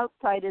the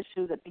outside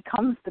issue that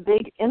becomes the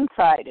big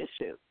inside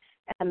issue,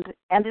 and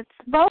it's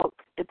both.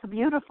 It's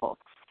beautiful.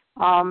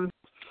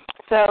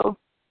 So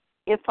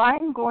if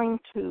I'm going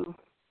to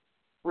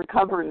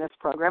recover in this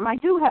program, I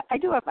do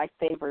have my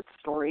favorite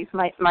stories.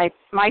 My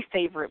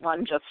favorite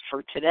one, just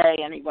for today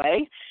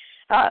anyway,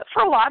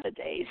 for a lot of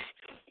days,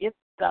 it's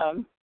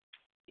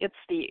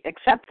the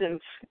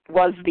acceptance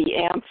was the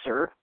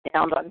answer,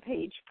 found on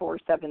page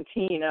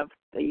 417 of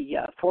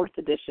the fourth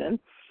edition.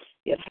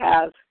 It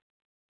has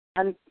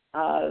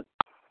the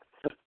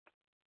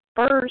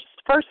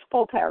first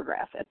full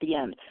paragraph at the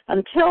end.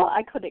 Until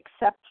I could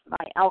accept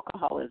my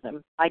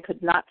alcoholism, I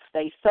could not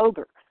stay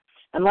sober.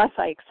 Unless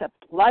I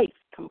accept life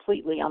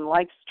completely on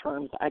life's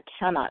terms, I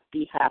cannot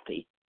be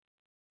happy.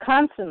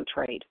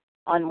 Concentrate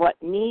on what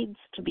needs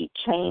to be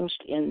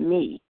changed in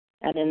me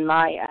and in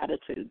my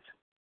attitudes.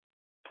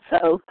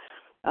 So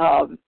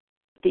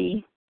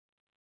the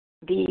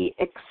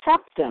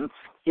acceptance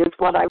is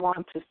what I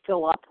want to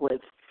fill up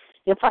with.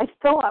 If I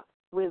fill up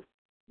with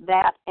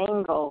that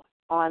angle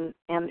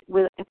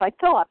if I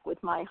fill up with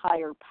my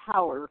higher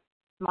power,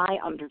 my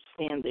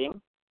understanding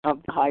of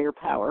the higher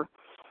power,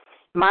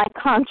 my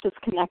conscious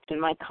connection,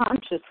 my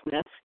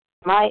consciousness,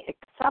 my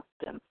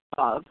acceptance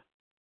of,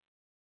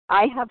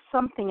 I have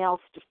something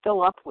else to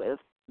fill up with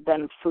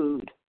than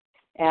food.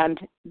 And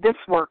this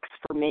works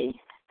for me,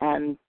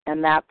 and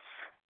that's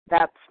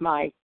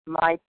my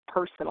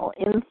personal,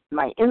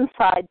 my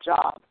inside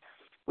job,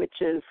 which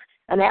is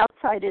an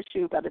outside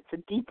issue, but it's a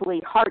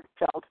deeply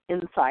heartfelt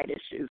inside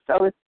issue.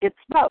 So it's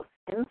both,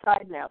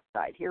 inside and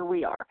outside. Here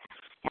we are.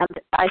 And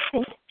I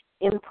think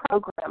in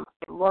program,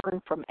 I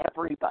learn from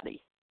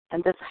everybody.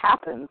 And this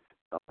happens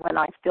when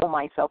I fill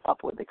myself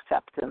up with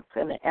acceptance.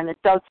 And it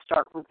does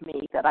start with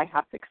me, that I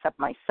have to accept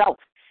myself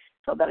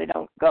so that I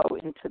don't go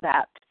into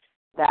that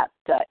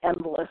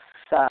endless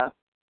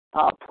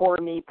pour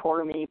me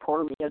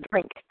a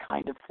drink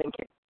kind of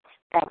thinking.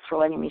 Thanks for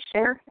letting me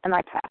share, and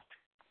I pass.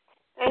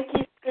 Thank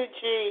you, Sue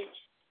G.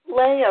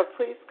 Leah,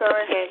 please go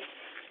ahead.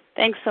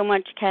 Thanks so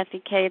much,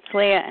 Kathy K. It's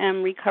Leah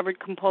M., recovered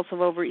compulsive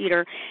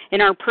overeater.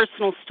 In our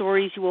personal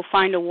stories, you will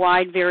find a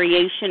wide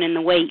variation in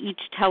the way each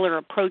teller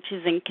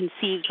approaches and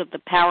conceives of the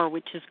power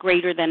which is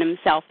greater than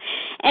himself.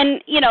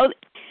 And,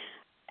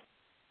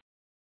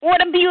 what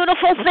a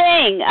beautiful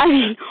thing. I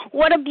mean,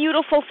 what a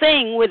beautiful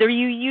thing, whether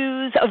you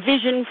use a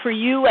vision for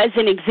you as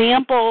an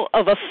example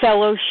of a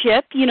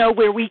fellowship,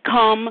 where we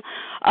come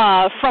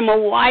from a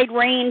wide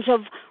range of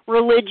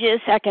religious,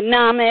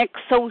 economic,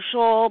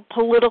 social,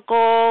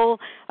 political,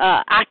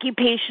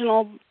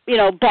 occupational,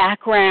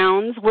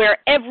 backgrounds, where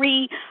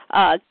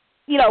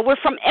we're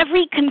from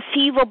every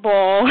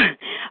conceivable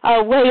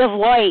way of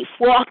life,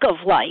 walk of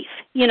life,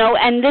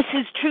 and this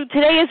is true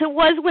today as it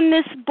was when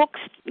this book,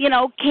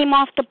 came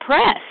off the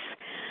press.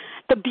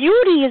 The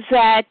beauty is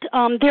that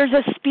there's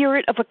a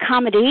spirit of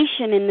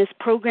accommodation in this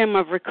program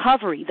of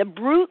recovery. The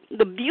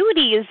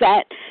beauty is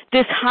that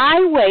this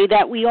highway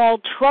that we all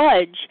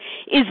trudge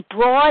is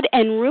broad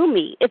and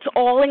roomy. It's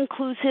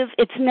all-inclusive.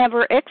 It's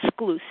never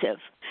exclusive.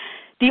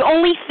 The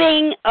only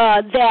thing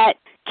that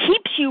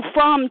keeps you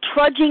from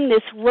trudging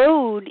this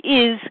road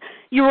is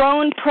your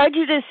own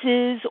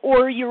prejudices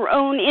or your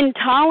own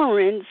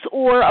intolerance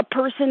or a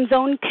person's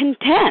own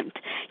contempt.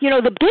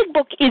 The big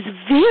book is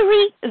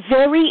very,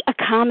 very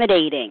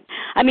accommodating.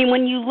 I mean,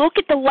 when you look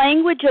at the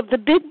language of the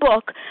big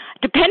book,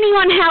 depending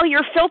on how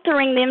you're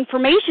filtering the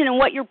information and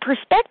what your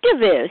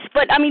perspective is,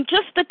 but I mean,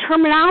 just the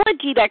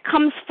terminology that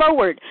comes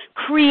forward: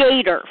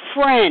 creator,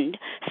 friend,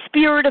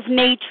 spirit of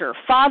nature,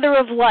 father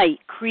of light,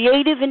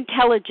 creative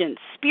intelligence,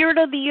 spirit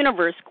of the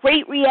universe,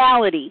 great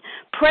reality,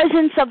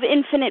 presence of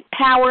infinite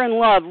power and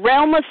love,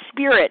 realm of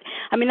spirit.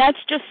 I mean,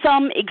 that's just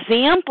some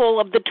example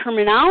of the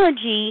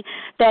terminology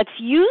that's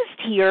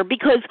used here,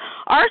 because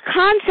our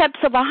concepts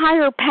of a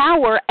higher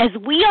power, as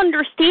we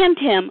understand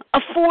him,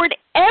 afford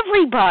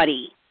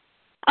everybody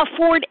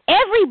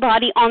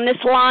on this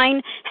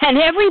line and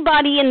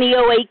everybody in the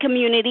OA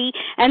community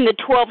and the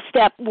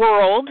 12-step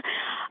world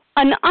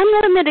an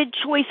unlimited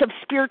choice of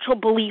spiritual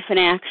belief and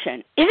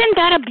action. Isn't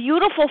that a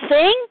beautiful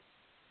thing?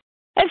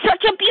 It's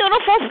such a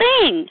beautiful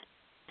thing.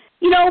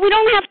 We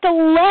don't have to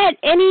let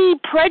any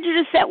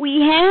prejudice that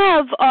we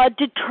have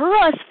deter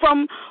us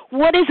from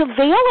what is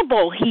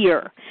available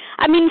here.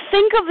 I mean,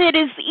 think of it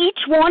as each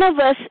one of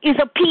us is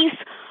a piece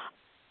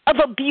of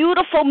a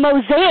beautiful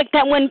mosaic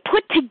that, when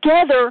put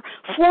together,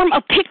 form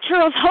a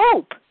picture of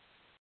hope.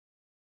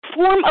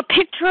 Form a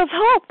picture of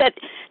hope that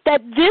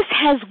this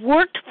has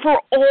worked for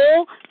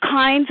all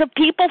kinds of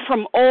people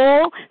from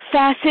all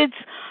facets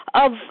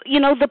of,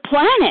 the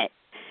planet.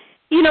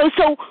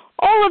 So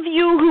all of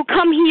you who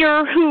come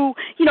here who,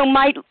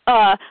 might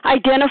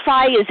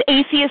identify as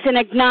atheists and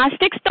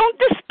agnostics, don't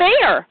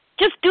despair.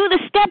 Just do the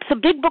steps. The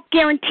Big Book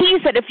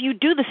guarantees that if you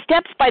do the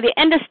steps, by the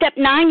end of step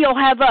 9, you'll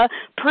have a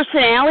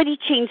personality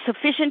change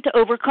sufficient to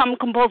overcome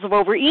compulsive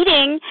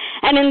overeating.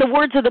 And in the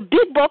words of the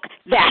Big Book,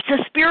 that's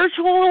a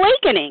spiritual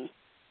awakening.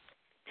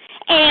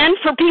 And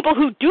for people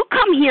who do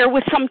come here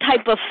with some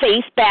type of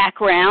faith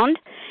background,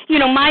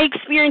 my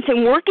experience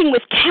in working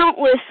with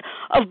countless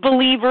of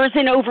believers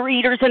in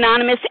Overeaters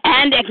Anonymous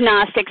and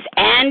agnostics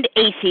and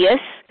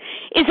atheists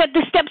is that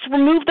the steps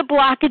remove the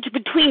blockage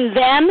between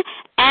them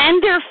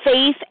and their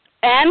faith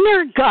and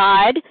their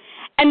God,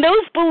 and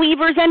those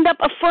believers end up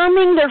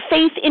affirming their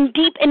faith in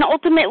deep and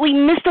ultimately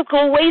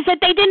mystical ways that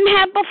they didn't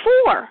have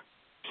before.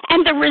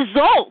 And the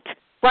result,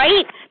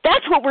 right?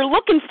 That's what we're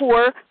looking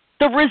for.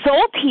 The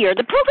result here.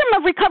 The program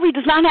of recovery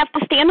does not have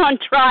to stand on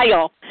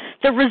trial.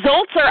 The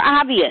results are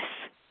obvious.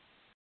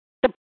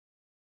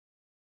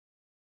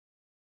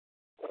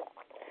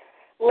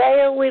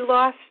 Leah, we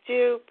lost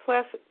you.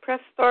 Press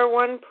star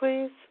 1,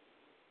 please.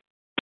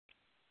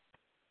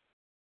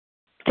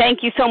 Thank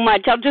you so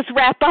much. I'll just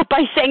wrap up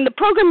by saying the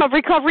program of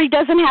recovery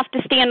doesn't have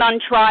to stand on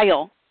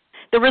trial.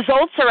 The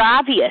results are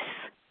obvious.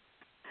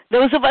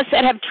 Those of us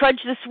that have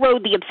trudged this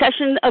road, the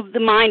obsession of the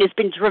mind has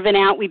been driven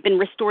out. We've been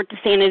restored to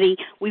sanity.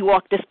 We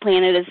walk this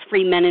planet as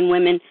free men and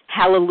women.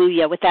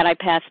 Hallelujah. With that, I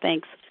pass.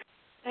 Thanks.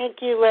 Thank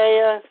you,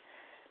 Leah.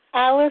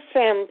 Alice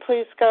M.,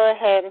 please go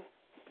ahead.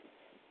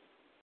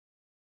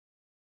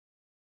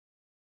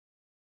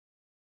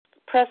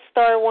 Press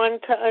star 1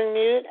 to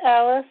unmute,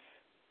 Alice.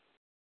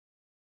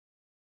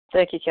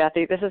 Thank you,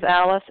 Kathy. This is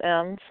Alice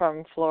M.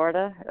 from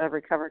Florida, a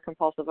recovered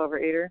compulsive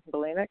overeater,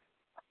 bulimic.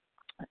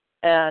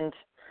 And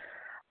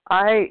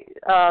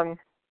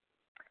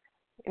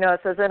it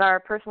says, in our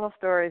personal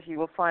stories, you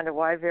will find a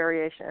wide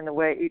variation in the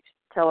way each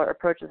teller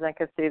approaches and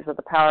conceives of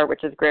the power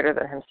which is greater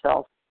than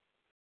himself.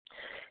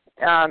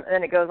 And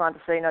then it goes on to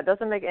say, it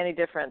doesn't make any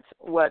difference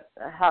what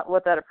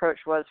that approach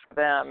was for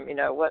them,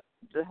 what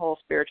the whole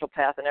spiritual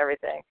path and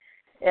everything.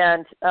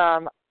 And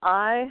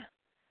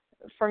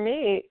for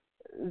me,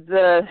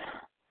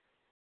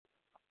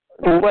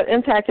 what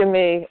impacted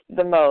me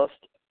the most,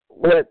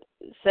 what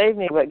saved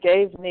me, what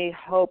gave me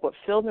hope, what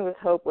filled me with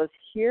hope was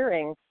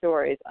hearing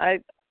stories. I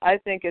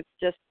think it's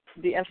just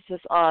the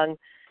emphasis on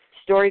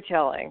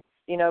storytelling.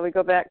 We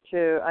go back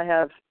to, I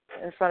have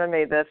in front of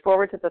me the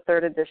forward to the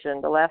 3rd edition.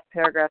 The last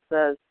paragraph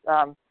says,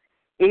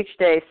 each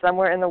day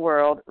somewhere in the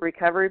world,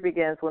 recovery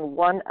begins when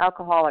one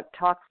alcoholic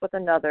talks with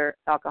another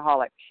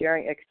alcoholic,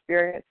 sharing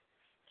experience,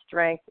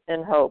 strength,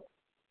 and hope.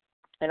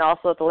 And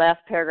also at the last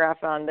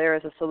paragraph on there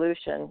is a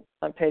solution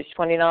on page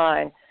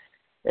 29.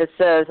 It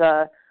says,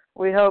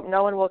 we hope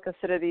no one will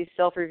consider these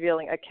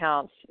self-revealing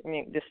accounts,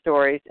 the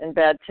stories, in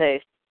bad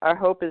taste. Our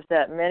hope is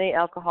that many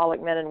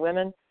alcoholic men and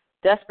women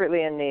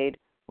desperately in need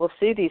will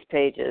see these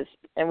pages,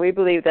 and we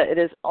believe that it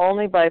is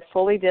only by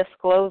fully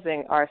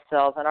disclosing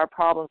ourselves and our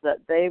problems that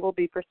they will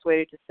be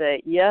persuaded to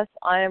say, yes,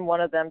 I am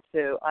one of them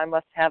too. I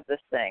must have this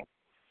thing.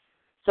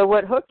 So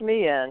what hooked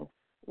me in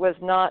was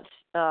not,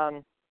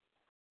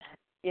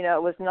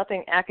 it was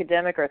nothing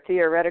academic or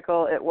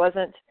theoretical. It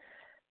wasn't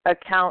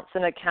accounts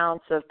and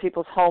accounts of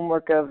people's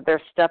homework of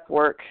their step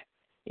work.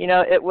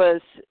 It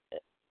was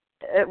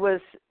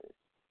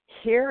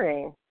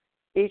hearing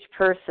each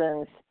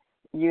person's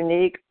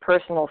unique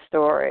personal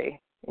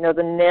story, the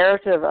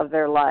narrative of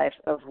their life,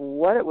 of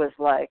what it was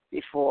like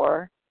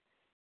before,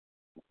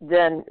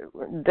 then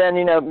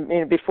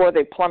before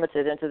they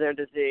plummeted into their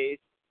disease,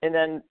 and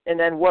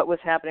then what was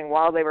happening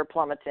while they were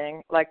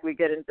plummeting, like we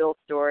get in Bill's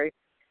story,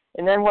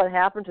 and then what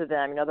happened to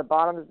them, the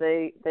bottoms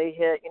they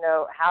hit,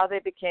 how they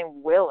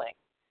became willing,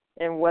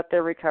 and what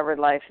their recovered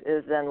life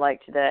is then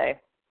like today.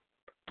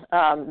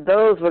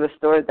 Those were the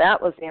stories.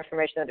 That was the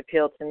information that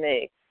appealed to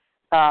me.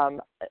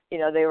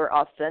 They were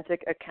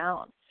authentic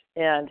accounts,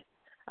 and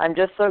I'm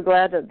just so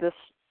glad that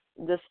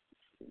this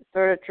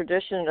sort of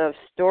tradition of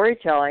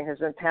storytelling has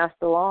been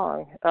passed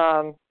along.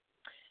 And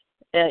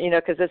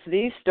because it's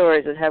these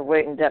stories that have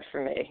weight and depth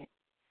for me.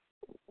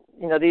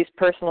 These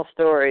personal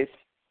stories.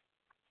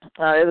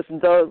 It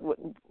was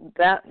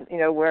that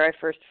where I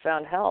first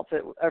found hope.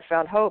 It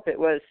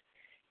was,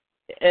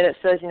 and it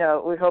says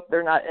we hope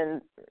they're not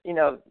in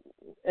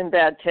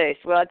bad taste.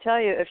 Well, I tell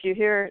you, if you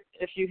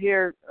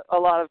hear a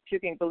lot of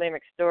puking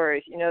bulimic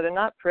stories, they're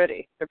not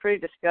pretty. They're pretty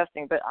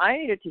disgusting. But I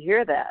needed to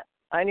hear that.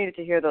 I needed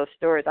to hear those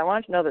stories. I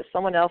wanted to know that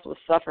someone else was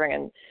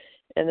suffering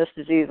in this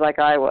disease like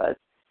I was.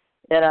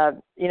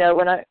 And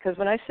when I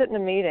sit in a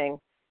meeting,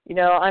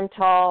 I'm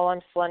tall,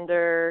 I'm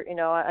slender,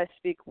 I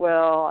speak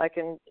well, I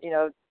can,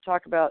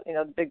 talk about,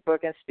 the big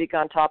book and speak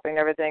on topic and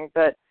everything,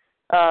 but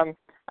I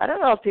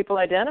don't know if people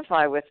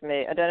identify with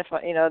me,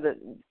 that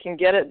can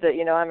get it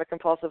that, I'm a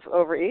compulsive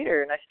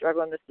overeater and I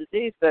struggle in this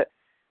disease. But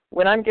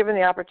when I'm given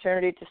the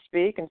opportunity to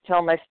speak and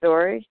tell my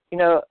story,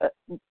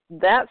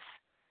 that's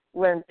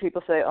when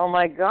people say, oh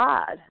my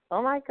God, I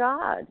am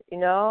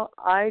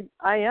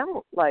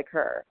like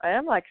her. I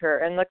am like her.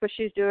 And look what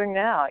she's doing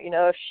now.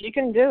 If she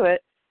can do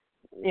it,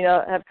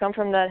 have come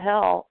from that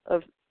hell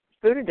of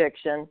food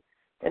addiction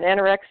and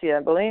anorexia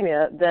and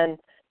bulimia, then,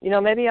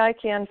 maybe I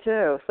can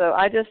too. So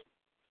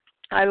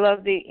I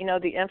love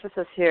the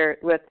emphasis here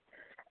with,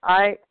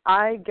 I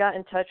got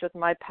in touch with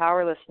my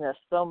powerlessness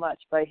so much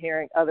by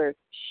hearing others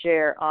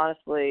share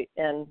honestly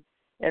and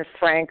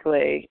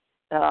frankly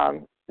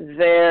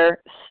their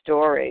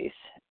stories.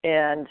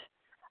 And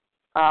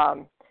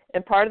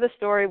part of the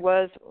story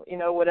was,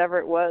 whatever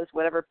it was,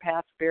 whatever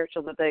path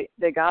spiritual that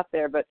they got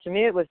there. But to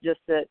me, it was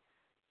just that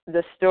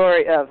the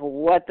story of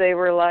what they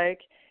were like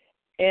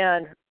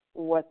and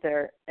what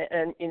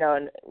and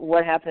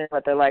what happened and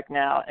what they're like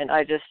now. And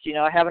I just,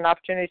 I have an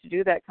opportunity to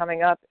do that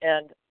coming up.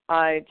 And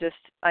I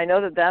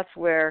know that's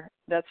where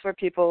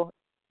people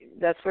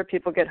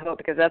get hope,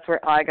 because that's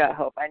where I got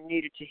hope. I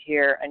needed to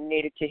hear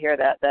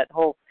that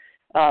whole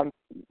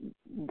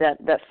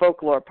that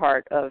folklore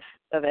part of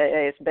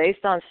AA. It's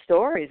based on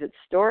stories. It's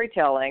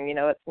storytelling.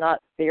 It's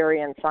not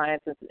theory and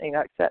science. It's,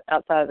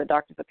 outside of the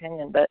doctor's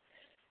opinion. But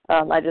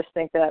I just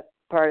think that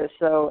part is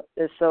so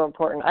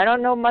important. I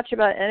don't know much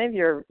about any of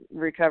your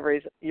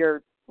recoveries,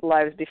 your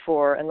lives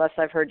before, unless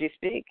I've heard you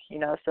speak.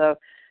 So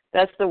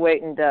that's the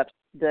weight and depth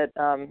that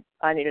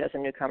I needed as a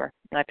newcomer.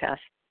 And I pass.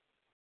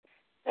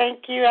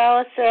 Thank you,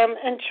 Alice.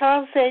 And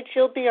Charles H.,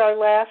 you'll be our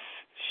last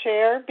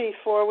share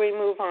before we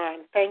move on.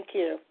 Thank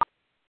you.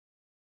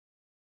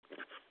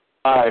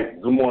 Hi,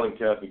 good morning,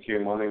 Kathy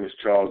King. My name is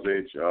Charles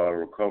H.,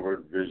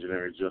 recovered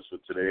visionary just for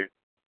today.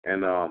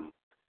 And,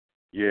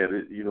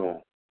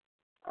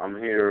 I'm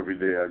here every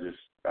day.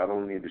 I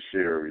don't need to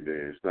share every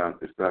day. It's not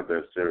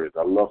that serious.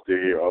 I love to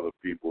hear other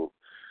people's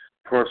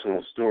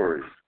personal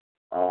stories.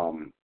 I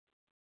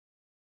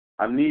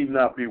need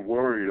not be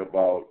worried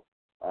about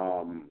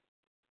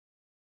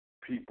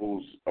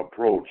people's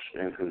approach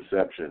and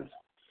conceptions.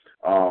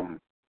 I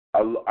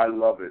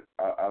love it.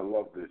 I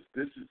love this.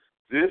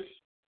 This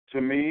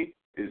to me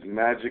is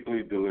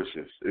magically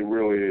delicious. It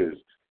really is.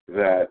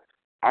 That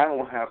I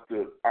don't have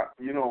to. I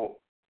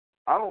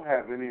don't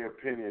have any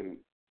opinion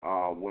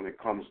when it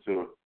comes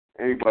to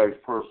anybody's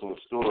personal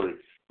story,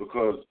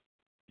 because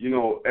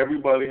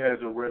everybody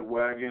has a red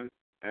wagon,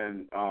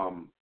 and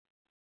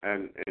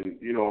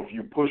if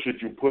you push it,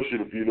 you push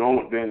it. If you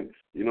don't, then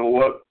you know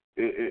what?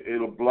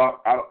 It'll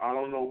block. I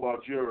don't know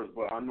about yours,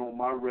 but I know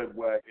my red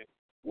wagon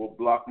will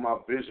block my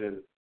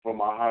vision for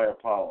my higher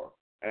power.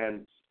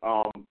 And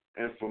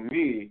for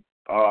me,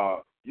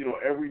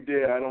 every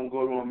day I don't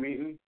go to a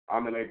meeting,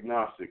 I'm an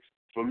agnostic.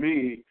 For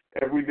me,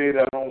 every day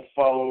that I don't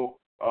follow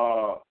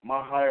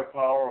my higher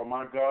power or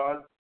my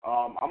God,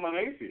 I'm an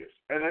atheist,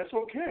 and that's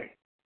okay.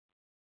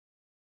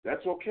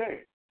 That's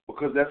okay,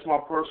 because that's my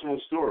personal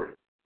story,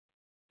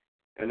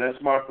 and that's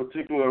my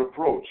particular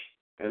approach,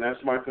 and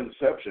that's my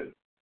conception.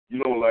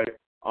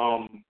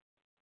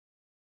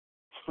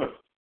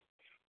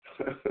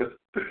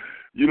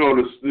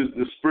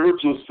 The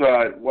spiritual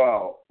side.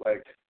 Wow,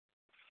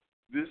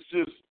 this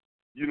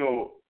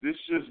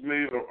just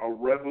made a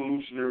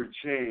revolutionary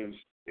change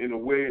in the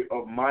way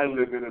of my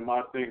living and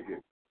my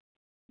thinking.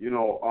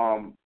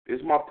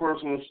 It's my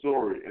personal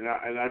story, and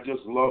I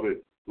just love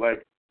it.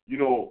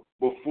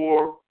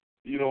 Before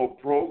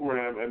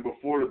program and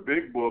before the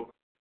big book,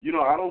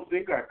 I don't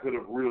think I could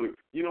have really.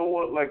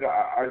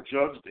 I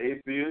judged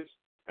atheists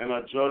and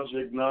I judged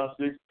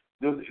agnostics.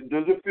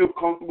 Does it feel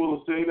comfortable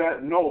to say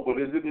that? No, but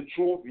is it the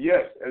truth?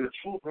 Yes, and the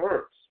truth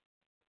hurts.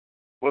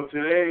 But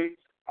today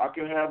I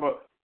can have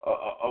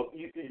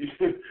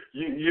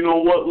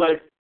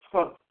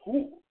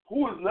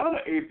who is not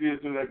an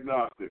atheist and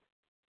agnostic?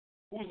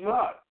 Who's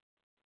not?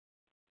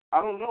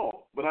 I don't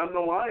know, but I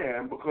know I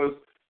am, because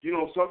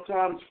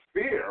sometimes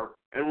fear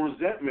and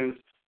resentment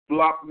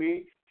block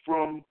me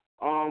from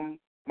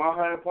my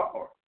higher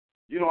power.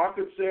 I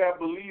could say I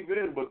believe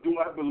in, but do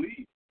I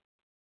believe?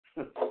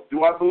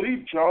 Do I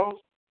believe,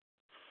 Charles?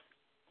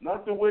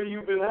 Not the way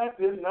you've been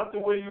acting, not the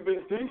way you've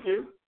been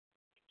thinking.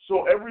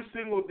 So every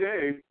single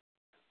day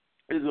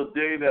is a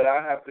day that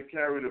I have to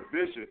carry the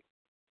vision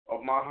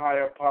of my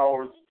higher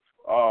power's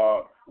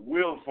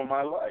will for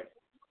my life.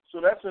 So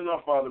that's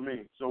enough out of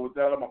me. So with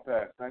that, I'm going to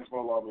pass. Thanks for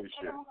allowing me to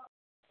share.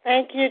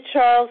 Thank you,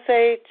 Charles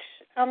H.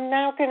 I'm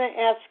now going to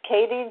ask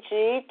Katie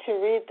G. to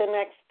read the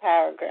next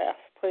paragraph,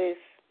 please.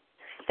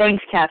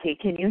 Thanks, Kathy.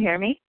 Can you hear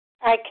me?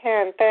 I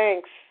can.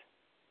 Thanks.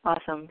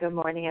 Awesome. Good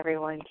morning,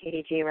 everyone.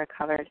 Katie G.,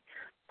 recovered,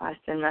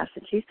 Boston,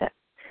 Massachusetts.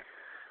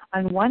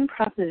 On one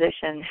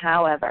proposition,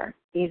 however,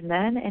 these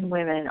men and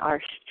women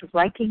are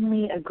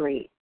strikingly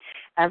agreed,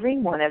 every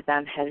one of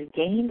them has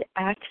gained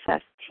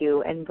access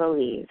to and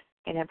believes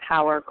in a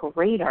power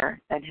greater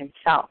than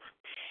himself.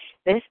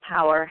 This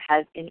power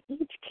has in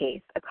each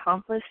case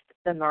accomplished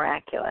the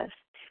miraculous,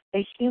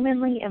 the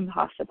humanly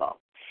impossible.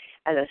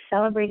 As a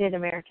celebrated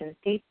American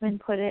statesman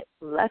put it,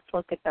 let's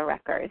look at the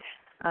record.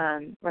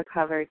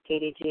 Recovered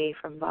Katie G.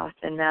 from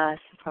Boston, Mass.,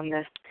 from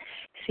this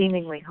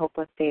seemingly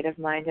hopeless state of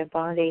mind and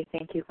body.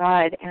 Thank you,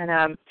 God.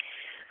 And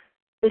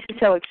this is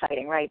so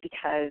exciting, right?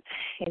 Because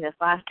in this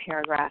last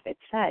paragraph it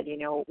said,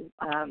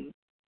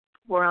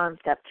 we're on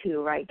step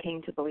 2, right?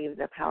 Came to believe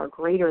that power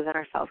greater than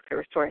ourselves could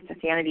restore us to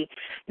sanity.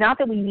 Not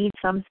that we need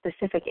some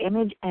specific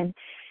image. And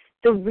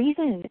the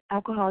reason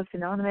Alcoholics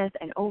Anonymous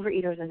and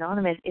Overeaters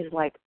Anonymous is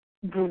like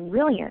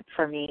brilliant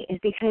for me is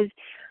because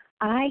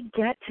I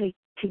get to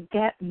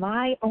get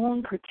my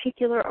own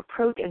particular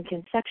approach and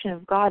conception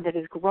of God that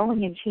is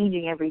growing and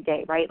changing every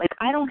day, right? Like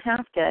I don't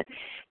have to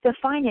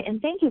define it. And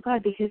thank you,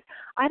 God, because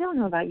I don't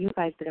know about you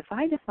guys, but if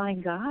I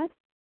define God,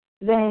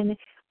 then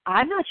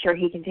I'm not sure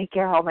he can take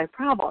care of all my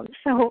problems.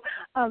 So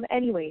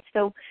anyway,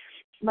 so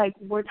like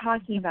we're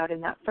talking about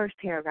in that first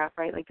paragraph,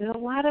 right? Like there's a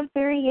lot of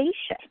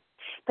variation.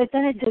 But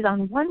then it says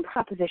on one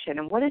proposition,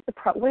 and what is a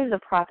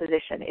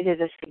proposition? It is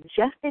a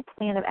suggested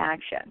plan of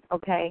action,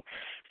 okay?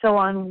 So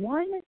on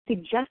one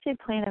suggested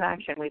plan of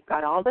action, we've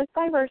got all this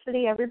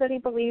diversity. Everybody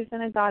believes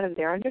in a God of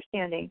their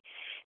understanding.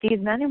 These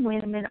men and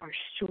women are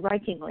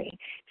strikingly,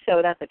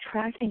 so that's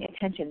attracting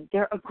attention.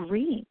 They're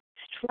agreeing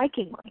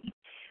strikingly.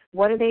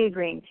 What are they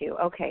agreeing to?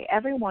 Okay,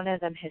 every one of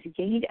them has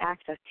gained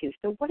access to.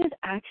 So what does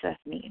access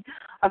mean?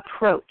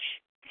 Approach.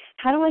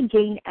 How do I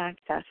gain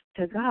access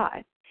to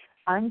God?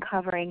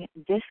 Uncovering,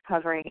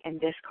 discovering,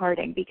 and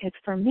discarding. Because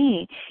for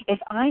me, if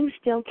I'm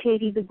still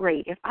Katie the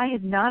Great, if I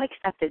have not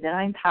accepted that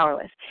I'm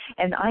powerless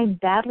and I'm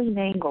badly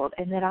mangled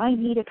and that I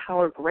need a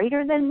power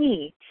greater than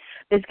me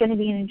that's going to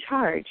be in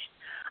charge,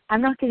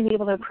 I'm not going to be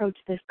able to approach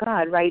this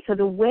God, right? So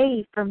the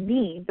way, for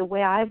me, the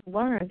way I've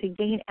learned to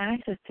gain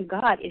access to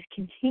God is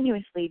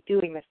continuously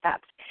doing the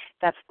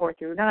steps 4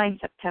 through 9,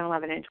 steps 10,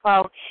 11, and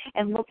 12,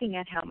 and looking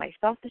at how my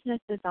selfishness,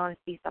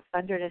 dishonesty,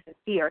 self-centeredness, and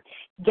fear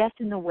gets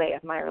in the way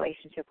of my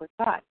relationship with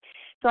God.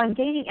 So I'm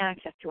gaining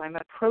access to, I'm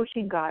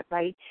approaching God,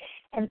 right?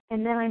 And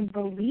then I'm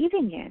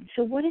believing in.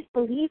 So what is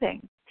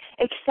believing?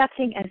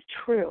 Accepting as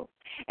true.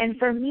 And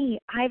for me,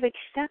 I've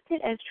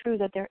accepted as true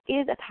that there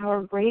is a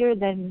power greater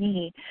than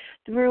me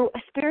through a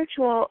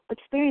spiritual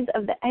experience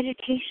of the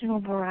educational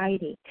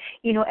variety.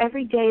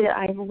 Every day that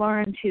I've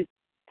learned to,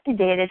 a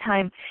day at a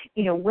time,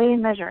 weigh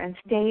and measure and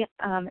stay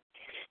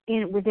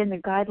within the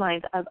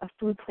guidelines of a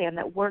food plan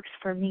that works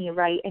for me,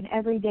 right? And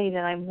every day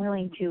that I'm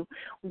willing to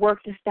work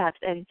the steps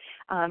and,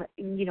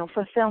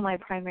 fulfill my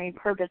primary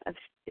purpose of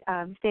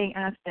staying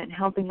abstinent,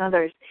 helping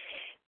others,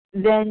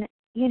 then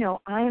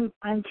I'm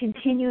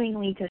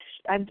continuing to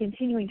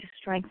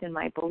strengthen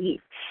my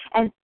belief.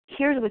 And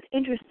here's what's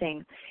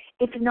interesting.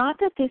 It's not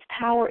that this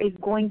power is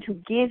going to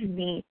give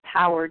me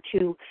power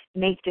to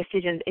make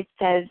decisions. It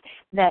says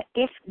that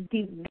if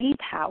the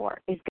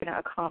power is going to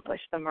accomplish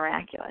the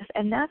miraculous.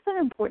 And that's an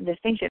important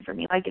distinction for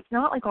me. Like, it's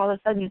not like all of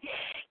a sudden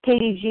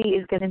KDG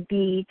is going to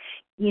be,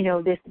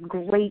 this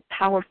great,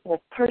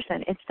 powerful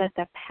person. It's that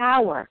the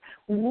power,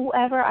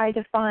 whoever I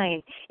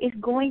define, is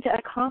going to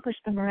accomplish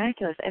the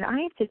miraculous. And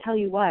I have to tell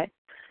you what,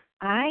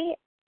 I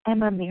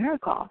am a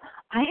miracle.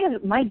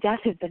 My death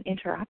has been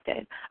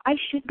interrupted. I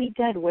should be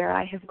dead where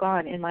I have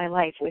gone in my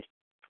life with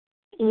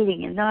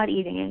eating and not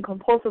eating and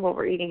compulsive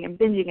overeating and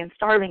binging and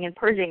starving and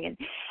purging and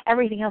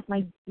everything else.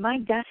 My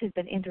death has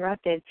been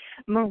interrupted.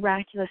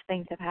 Miraculous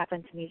things have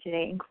happened to me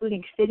today,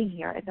 including sitting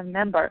here as a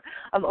member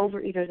of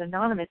Overeaters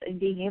Anonymous and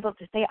being able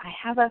to say I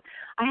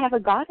have a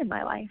God in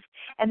my life.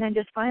 And then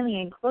just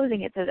finally in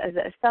closing, it says, as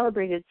a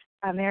celebrated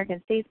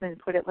American statesman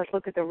put it, let's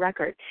look at the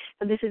record.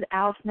 So this is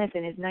Al Smith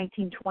in his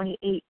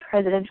 1928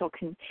 presidential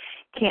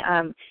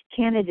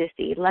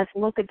candidacy. Let's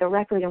look at the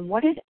record. And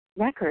what is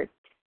record?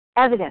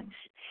 Evidence.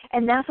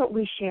 And that's what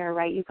we share,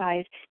 right, you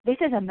guys? This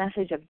is a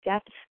message of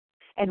depth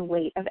and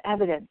weight, of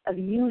evidence, of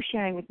you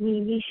sharing with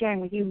me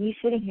sharing with you, me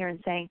sitting here and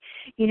saying,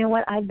 you know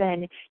what, I've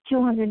been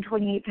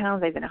 228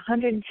 pounds, I've been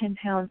 110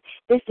 pounds.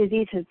 This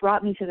disease has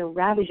brought me to the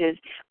ravages,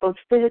 both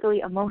physically,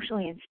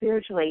 emotionally, and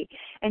spiritually.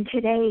 And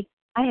today,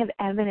 I have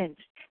evidence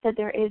that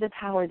there is a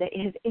power that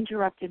has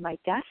interrupted my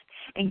death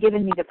and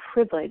given me the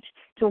privilege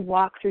to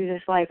walk through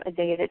this life a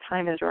day at a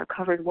time as a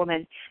recovered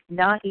woman,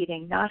 not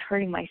eating, not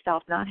hurting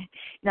myself, not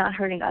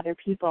hurting other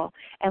people,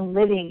 and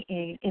living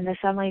in the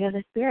sunlight of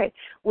the Spirit,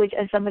 which,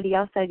 as somebody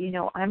else said,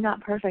 I'm not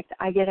perfect.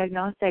 I get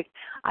agnostic.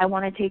 I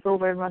want to take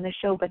over and run the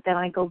show, but then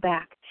I go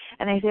back.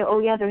 And I say, oh,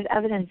 yeah, there's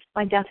evidence.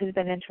 My death has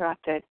been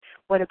interrupted.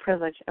 What a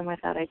privilege. And with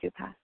that, I do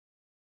pass.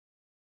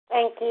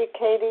 Thank you,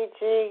 Katie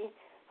G.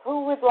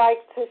 Who would like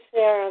to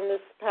share on this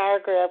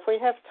paragraph? We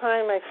have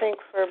time, I think,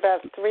 for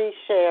about 3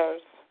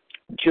 shares.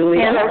 Julie.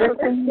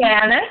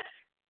 Janice.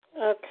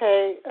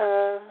 Okay.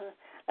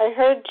 I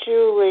heard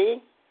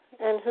Julie.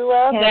 And who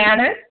else?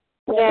 Janice.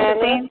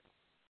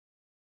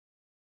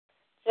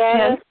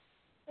 Janice,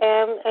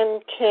 M,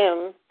 and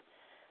Kim.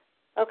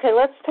 Okay,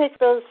 let's take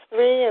those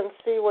three and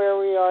see where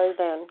we are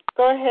then.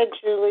 Go ahead,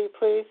 Julie,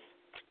 please.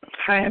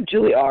 Hi, I'm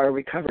Julie R., a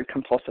recovered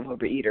compulsive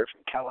overeater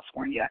from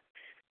California.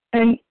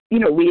 And, you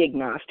know, We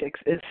Agnostics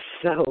is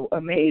so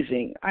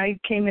amazing. I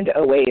came into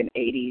OA in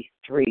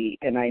 83,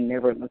 and I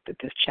never looked at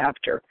this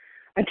chapter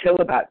until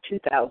about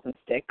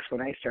 2006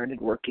 when I started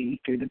working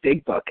through the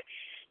Big Book.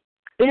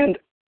 And,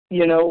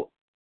 you know,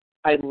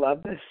 I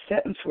love this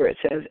sentence where it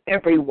says,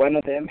 every one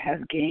of them has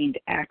gained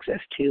access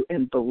to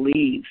and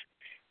believes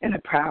in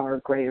a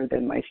power greater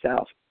than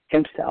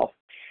himself.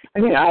 I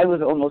mean, I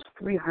was almost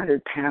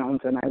 300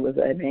 pounds, and I was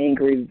an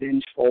angry,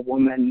 vengeful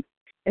woman.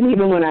 And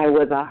even when I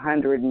was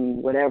 100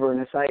 and whatever in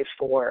a size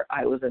 4,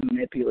 I was a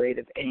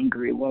manipulative,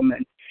 angry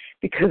woman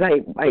because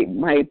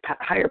my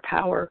higher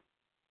power,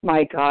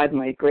 my God,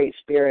 my great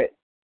spirit,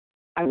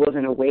 I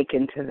wasn't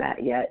awakened to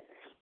that yet.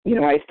 You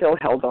know, I still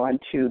held on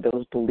to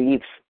those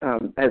beliefs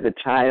as a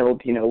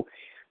child, you know,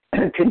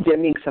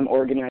 condemning some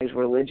organized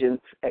religions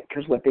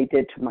because what they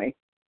did to my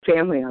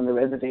family on the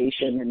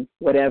reservation and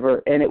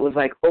whatever. And it was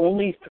like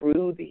only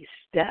through these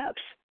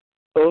steps,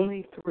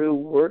 only through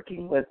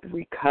working with the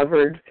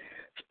recovered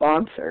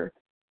sponsor,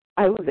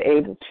 I was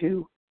able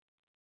to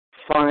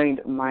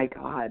find my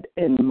God,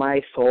 and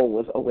my soul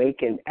was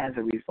awakened as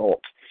a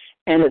result.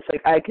 And it's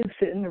like I can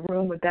sit in the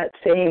room with that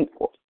same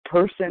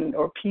person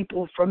or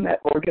people from that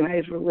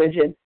organized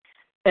religion,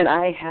 and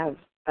I have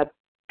a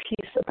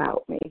peace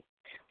about me.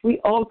 We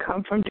all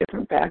come from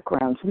different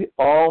backgrounds. We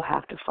all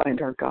have to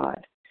find our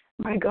God.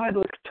 My God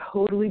looks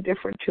totally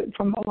different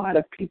from a lot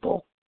of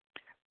people.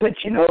 But,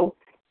 you know,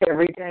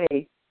 every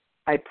day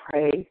I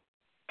pray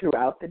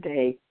throughout the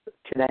day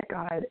to that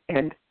God.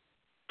 And,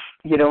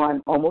 you know,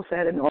 I'm almost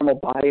at a normal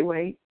body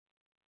weight.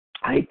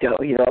 I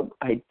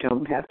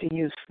don't have to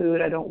use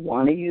food. I don't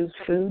want to use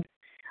food.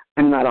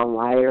 I'm not a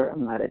liar.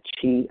 I'm not a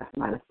cheat.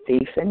 I'm not a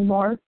thief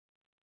anymore.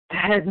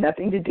 That had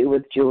nothing to do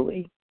with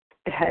Julie.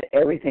 It had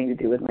everything to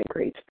do with my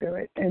great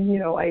spirit. And, you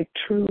know, I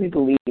truly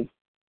believe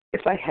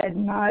if I had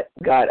not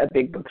got a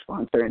Big Book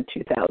sponsor in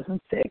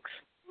 2006,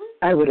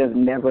 I would have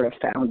never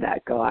have found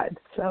that God.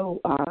 So,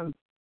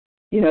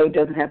 you know, it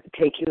doesn't have to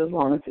take you as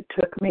long as it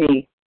took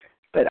me,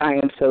 but I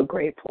am so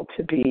grateful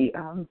to be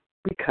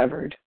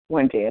recovered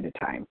one day at a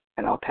time,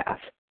 and I'll pass.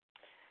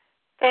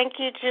 Thank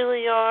you,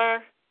 Julie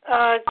R.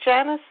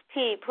 Janice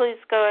P., please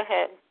go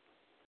ahead.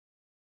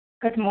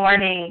 Good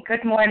morning.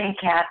 Good morning,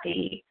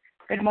 Kathy.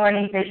 Good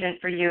morning, Vision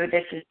for You.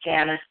 This is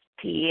Janice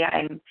P.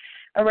 I'm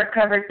a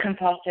recovered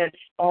compulsive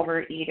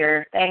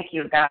overeater. Thank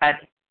you, God.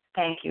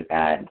 Thank you,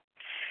 God.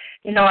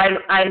 You know,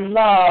 I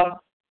love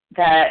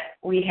that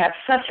we have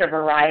such a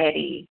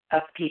variety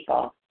of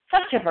people,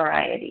 and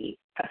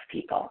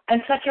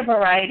such a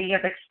variety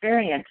of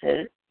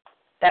experiences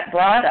that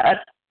brought us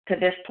to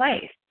this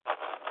place.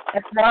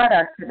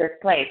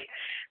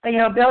 But, you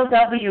know, Bill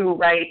W.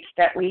 writes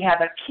that we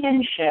have a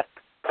kinship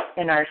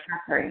in our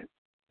suffering.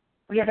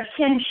 We have a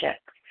kinship.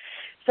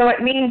 So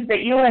it means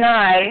that you and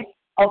I,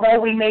 although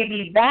we may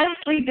be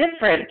vastly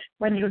different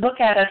when you look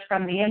at us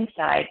from the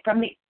inside,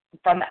 from the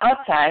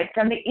outside,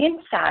 from the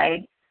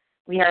inside,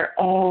 we are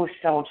oh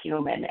so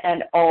human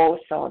and oh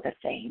so the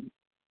same.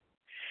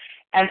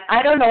 And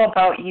I don't know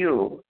about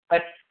you,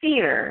 but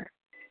fear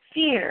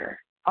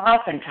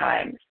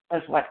oftentimes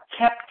was what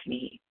kept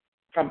me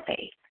from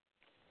faith.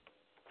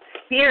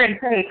 Fear and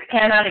faith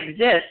cannot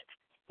exist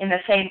in the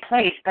same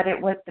place, but it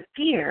was the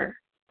fear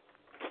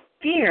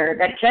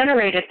that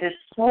generated this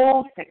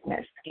soul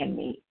sickness in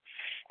me.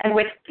 And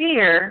with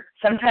fear,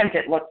 sometimes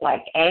it looked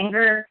like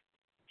anger,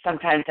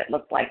 sometimes it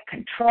looked like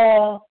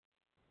control,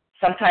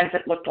 sometimes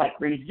it looked like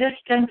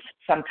resistance,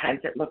 sometimes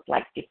it looked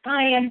like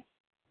defiance,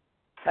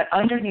 but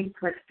underneath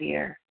was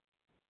fear,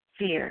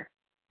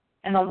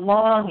 and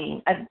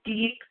a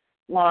deep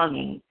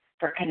longing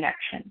for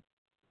connection,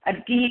 a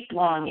deep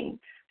longing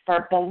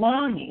for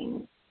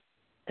belonging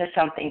to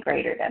something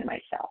greater than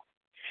myself.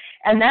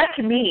 And that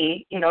to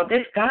me, you know,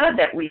 this God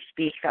that we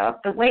speak of,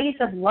 the ways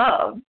of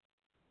love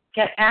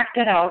get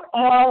acted out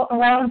all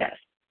around us.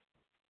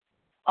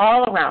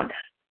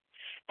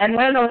 And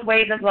when those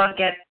ways of love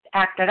get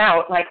acted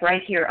out, like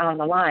right here on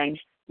the line,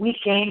 we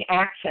gain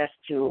access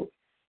to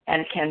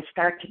and can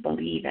start to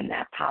believe in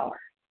that power.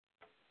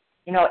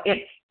 You know,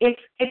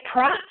 it's a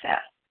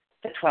process,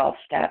 the 12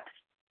 steps,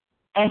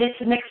 and it's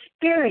an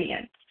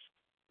experience,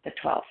 the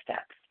 12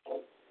 steps.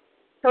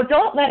 So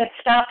don't let it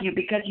stop you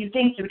because you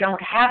think you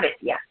don't have it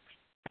yet.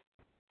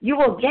 You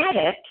will get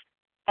it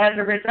as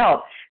a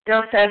result.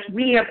 Bill says,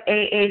 we of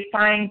AA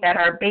find that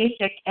our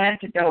basic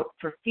antidote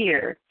for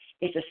fear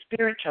is a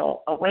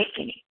spiritual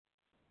awakening.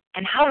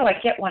 And how do I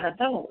get one of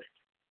those?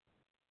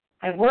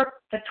 I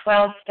work the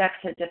 12 steps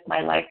as if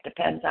my life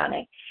depends on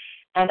it,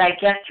 and I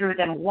get through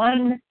them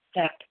one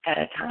step at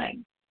a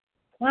time,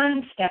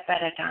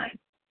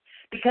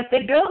 because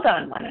they build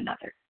on one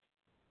another.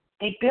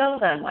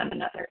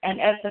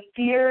 And as the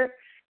fear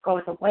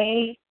goes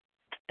away,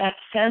 that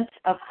sense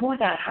of who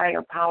that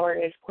higher power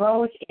is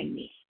grows in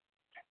me.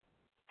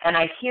 And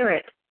I hear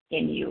it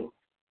in you.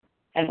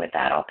 And with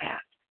that, I'll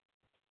pass.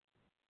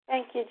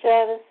 Thank you,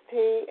 Janice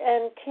P.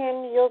 And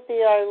Kim, you'll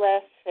be our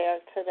last share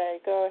today.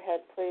 Go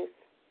ahead, please.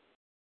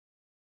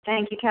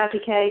 Thank you, Kathy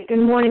K. Good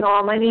morning,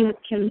 all. My name is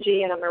Kim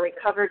G., and I'm a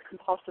recovered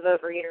compulsive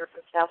overeater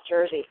from South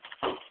Jersey.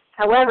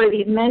 However,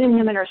 these men and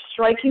women are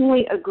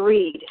strikingly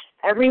agreed.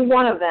 Every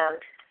one of them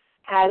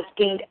has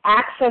gained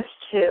access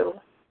to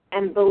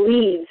and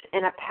believes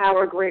in a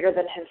power greater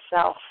than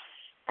himself.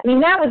 I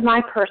mean, that was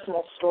my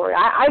personal story.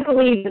 I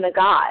believed in a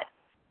God,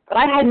 but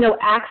I had no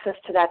access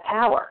to that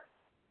power.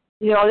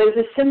 You know, there's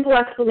a simple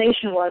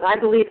explanation was I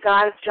believe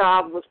God's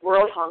job was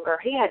world hunger.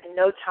 He had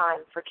no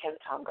time for Kim's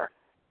hunger.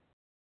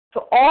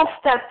 So all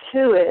step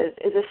 2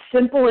 is a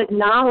simple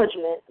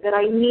acknowledgement that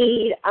I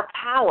need a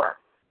power.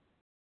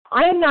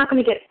 I am not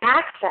going to get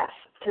access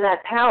to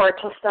that power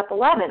till step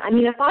 11. I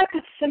mean, if I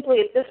could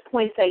simply at this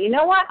point say, you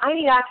know what, I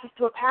need access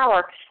to a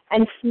power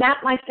and snap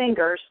my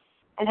fingers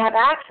and have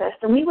access,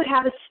 then we would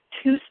have a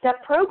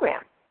 2-step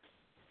program.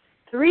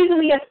 The reason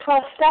we have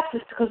 12 steps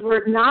is because we're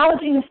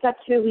acknowledging in step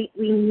 2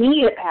 we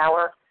need a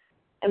power,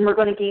 and we're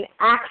going to gain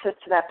access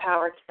to that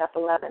power at step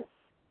 11.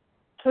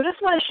 So I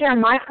just want to share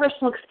my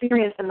personal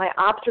experience and my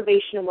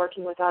observation in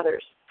working with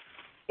others.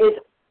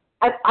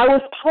 I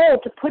was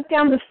told to put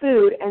down the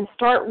food and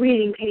start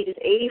reading pages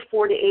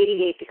 84 to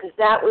 88 because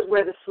that was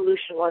where the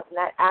solution was and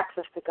that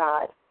access to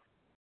God.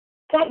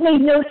 That made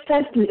no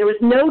sense to me. There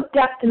was no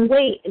depth and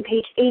weight in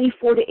page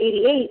 84 to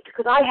 88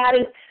 because I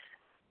hadn't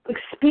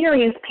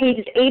experienced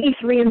pages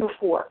 83 and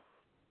before.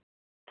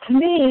 To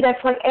me,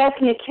 that's like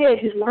asking a kid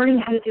who's learning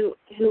how to do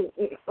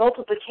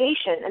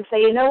multiplication and say,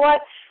 you know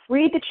what,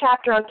 read the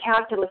chapter on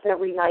calculus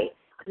every night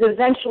because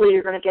eventually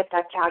you're going to get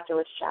that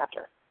calculus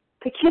chapter.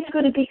 The kid's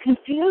going to be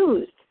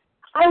confused.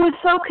 I was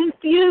so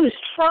confused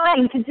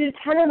trying to do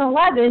 10 and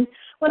 11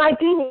 when I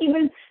didn't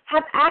even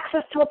have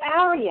access to a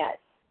power yet.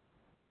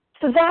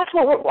 So that's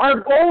what our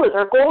goal is.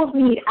 Our goal is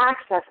we need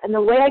access, and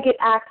the way I get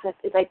access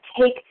is I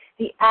take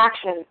the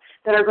actions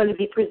that are going to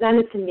be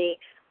presented to me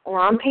or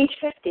on page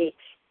 50,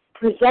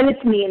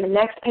 presented to me in the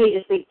next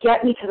pages. They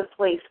get me to the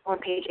place on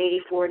page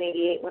 84 and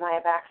 88 when I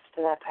have access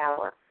to that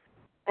power.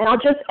 And I'll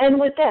just end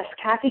with this.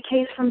 Kathy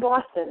Case from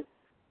Boston.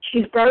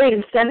 She's buried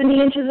in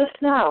 70 inches of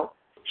snow.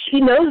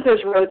 She knows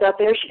there's roads out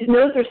there. She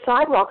knows there's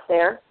sidewalks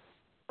there.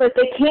 But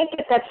they can't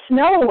get that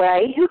snow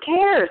away. Who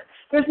cares?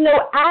 There's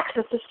no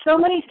access to so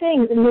many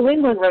things in New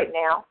England right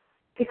now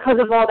because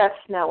of all that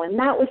snow. And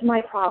that was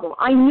my problem.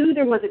 I knew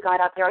there was a God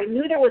out there. I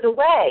knew there was a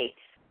way.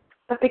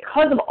 But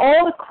because of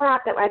all the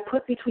crap that I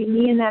put between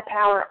me and that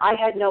power, I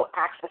had no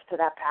access to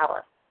that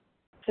power.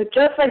 So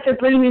just like they're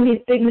bringing in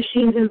these big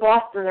machines in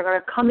Boston, they're going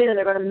to come in and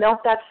they're going to melt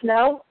that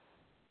snow,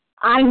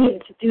 I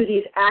needed to do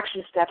these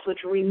action steps which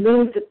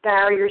remove the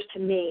barriers to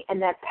me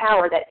and that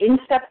power that in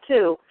step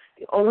 2,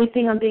 the only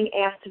thing I'm being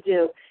asked to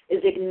do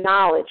is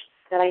acknowledge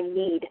that I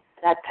need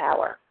that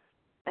power.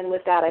 And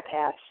with that, I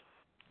pass.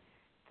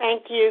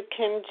 Thank you,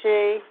 Kim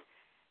G.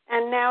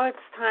 And now it's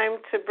time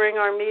to bring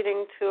our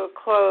meeting to a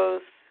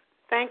close.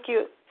 Thank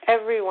you,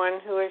 everyone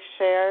who has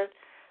shared.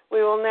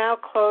 We will now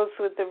close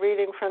with the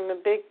reading from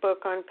the Big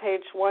Book on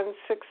page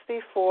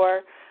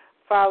 164,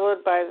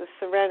 followed by the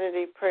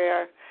Serenity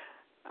Prayer.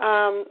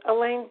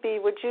 Elaine B.,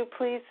 would you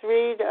please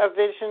read A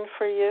Vision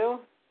for You?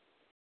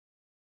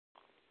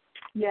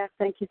 Yes,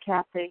 thank you,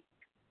 Kathy.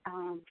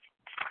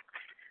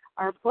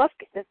 Our book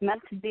is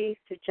meant to be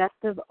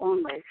suggestive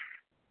only.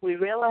 We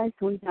realize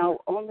we know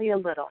only a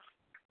little.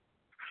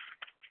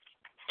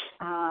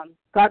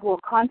 God will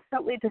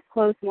constantly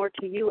disclose more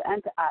to you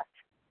and to us.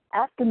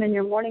 Ask Him in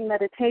your morning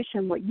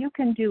meditation what you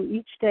can do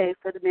each day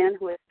for the man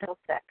who is still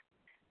sick.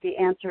 The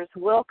answers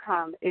will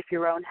come if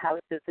your own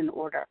house is in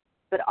order.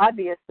 But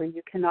obviously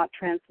you cannot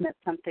transmit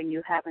something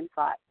you haven't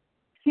got.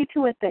 See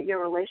to it that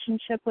your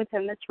relationship with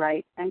Him is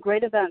right, and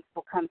great events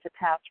will come to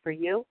pass for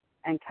you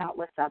and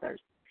countless others.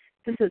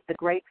 This is the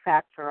great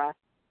fact for us.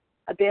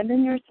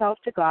 Abandon yourself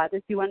to God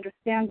as you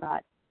understand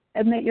God.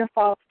 Admit your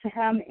faults to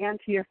Him and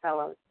to your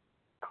fellows.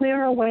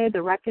 Clear away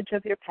the wreckage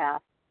of your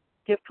past.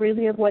 Give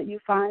freely of what you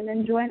find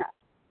and join us.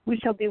 We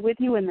shall be with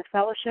you in the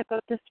fellowship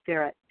of the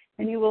Spirit,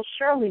 and you will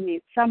surely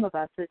meet some of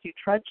us as you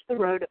trudge the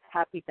road of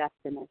happy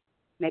destiny.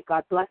 May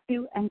God bless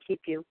you and keep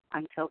you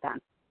until then.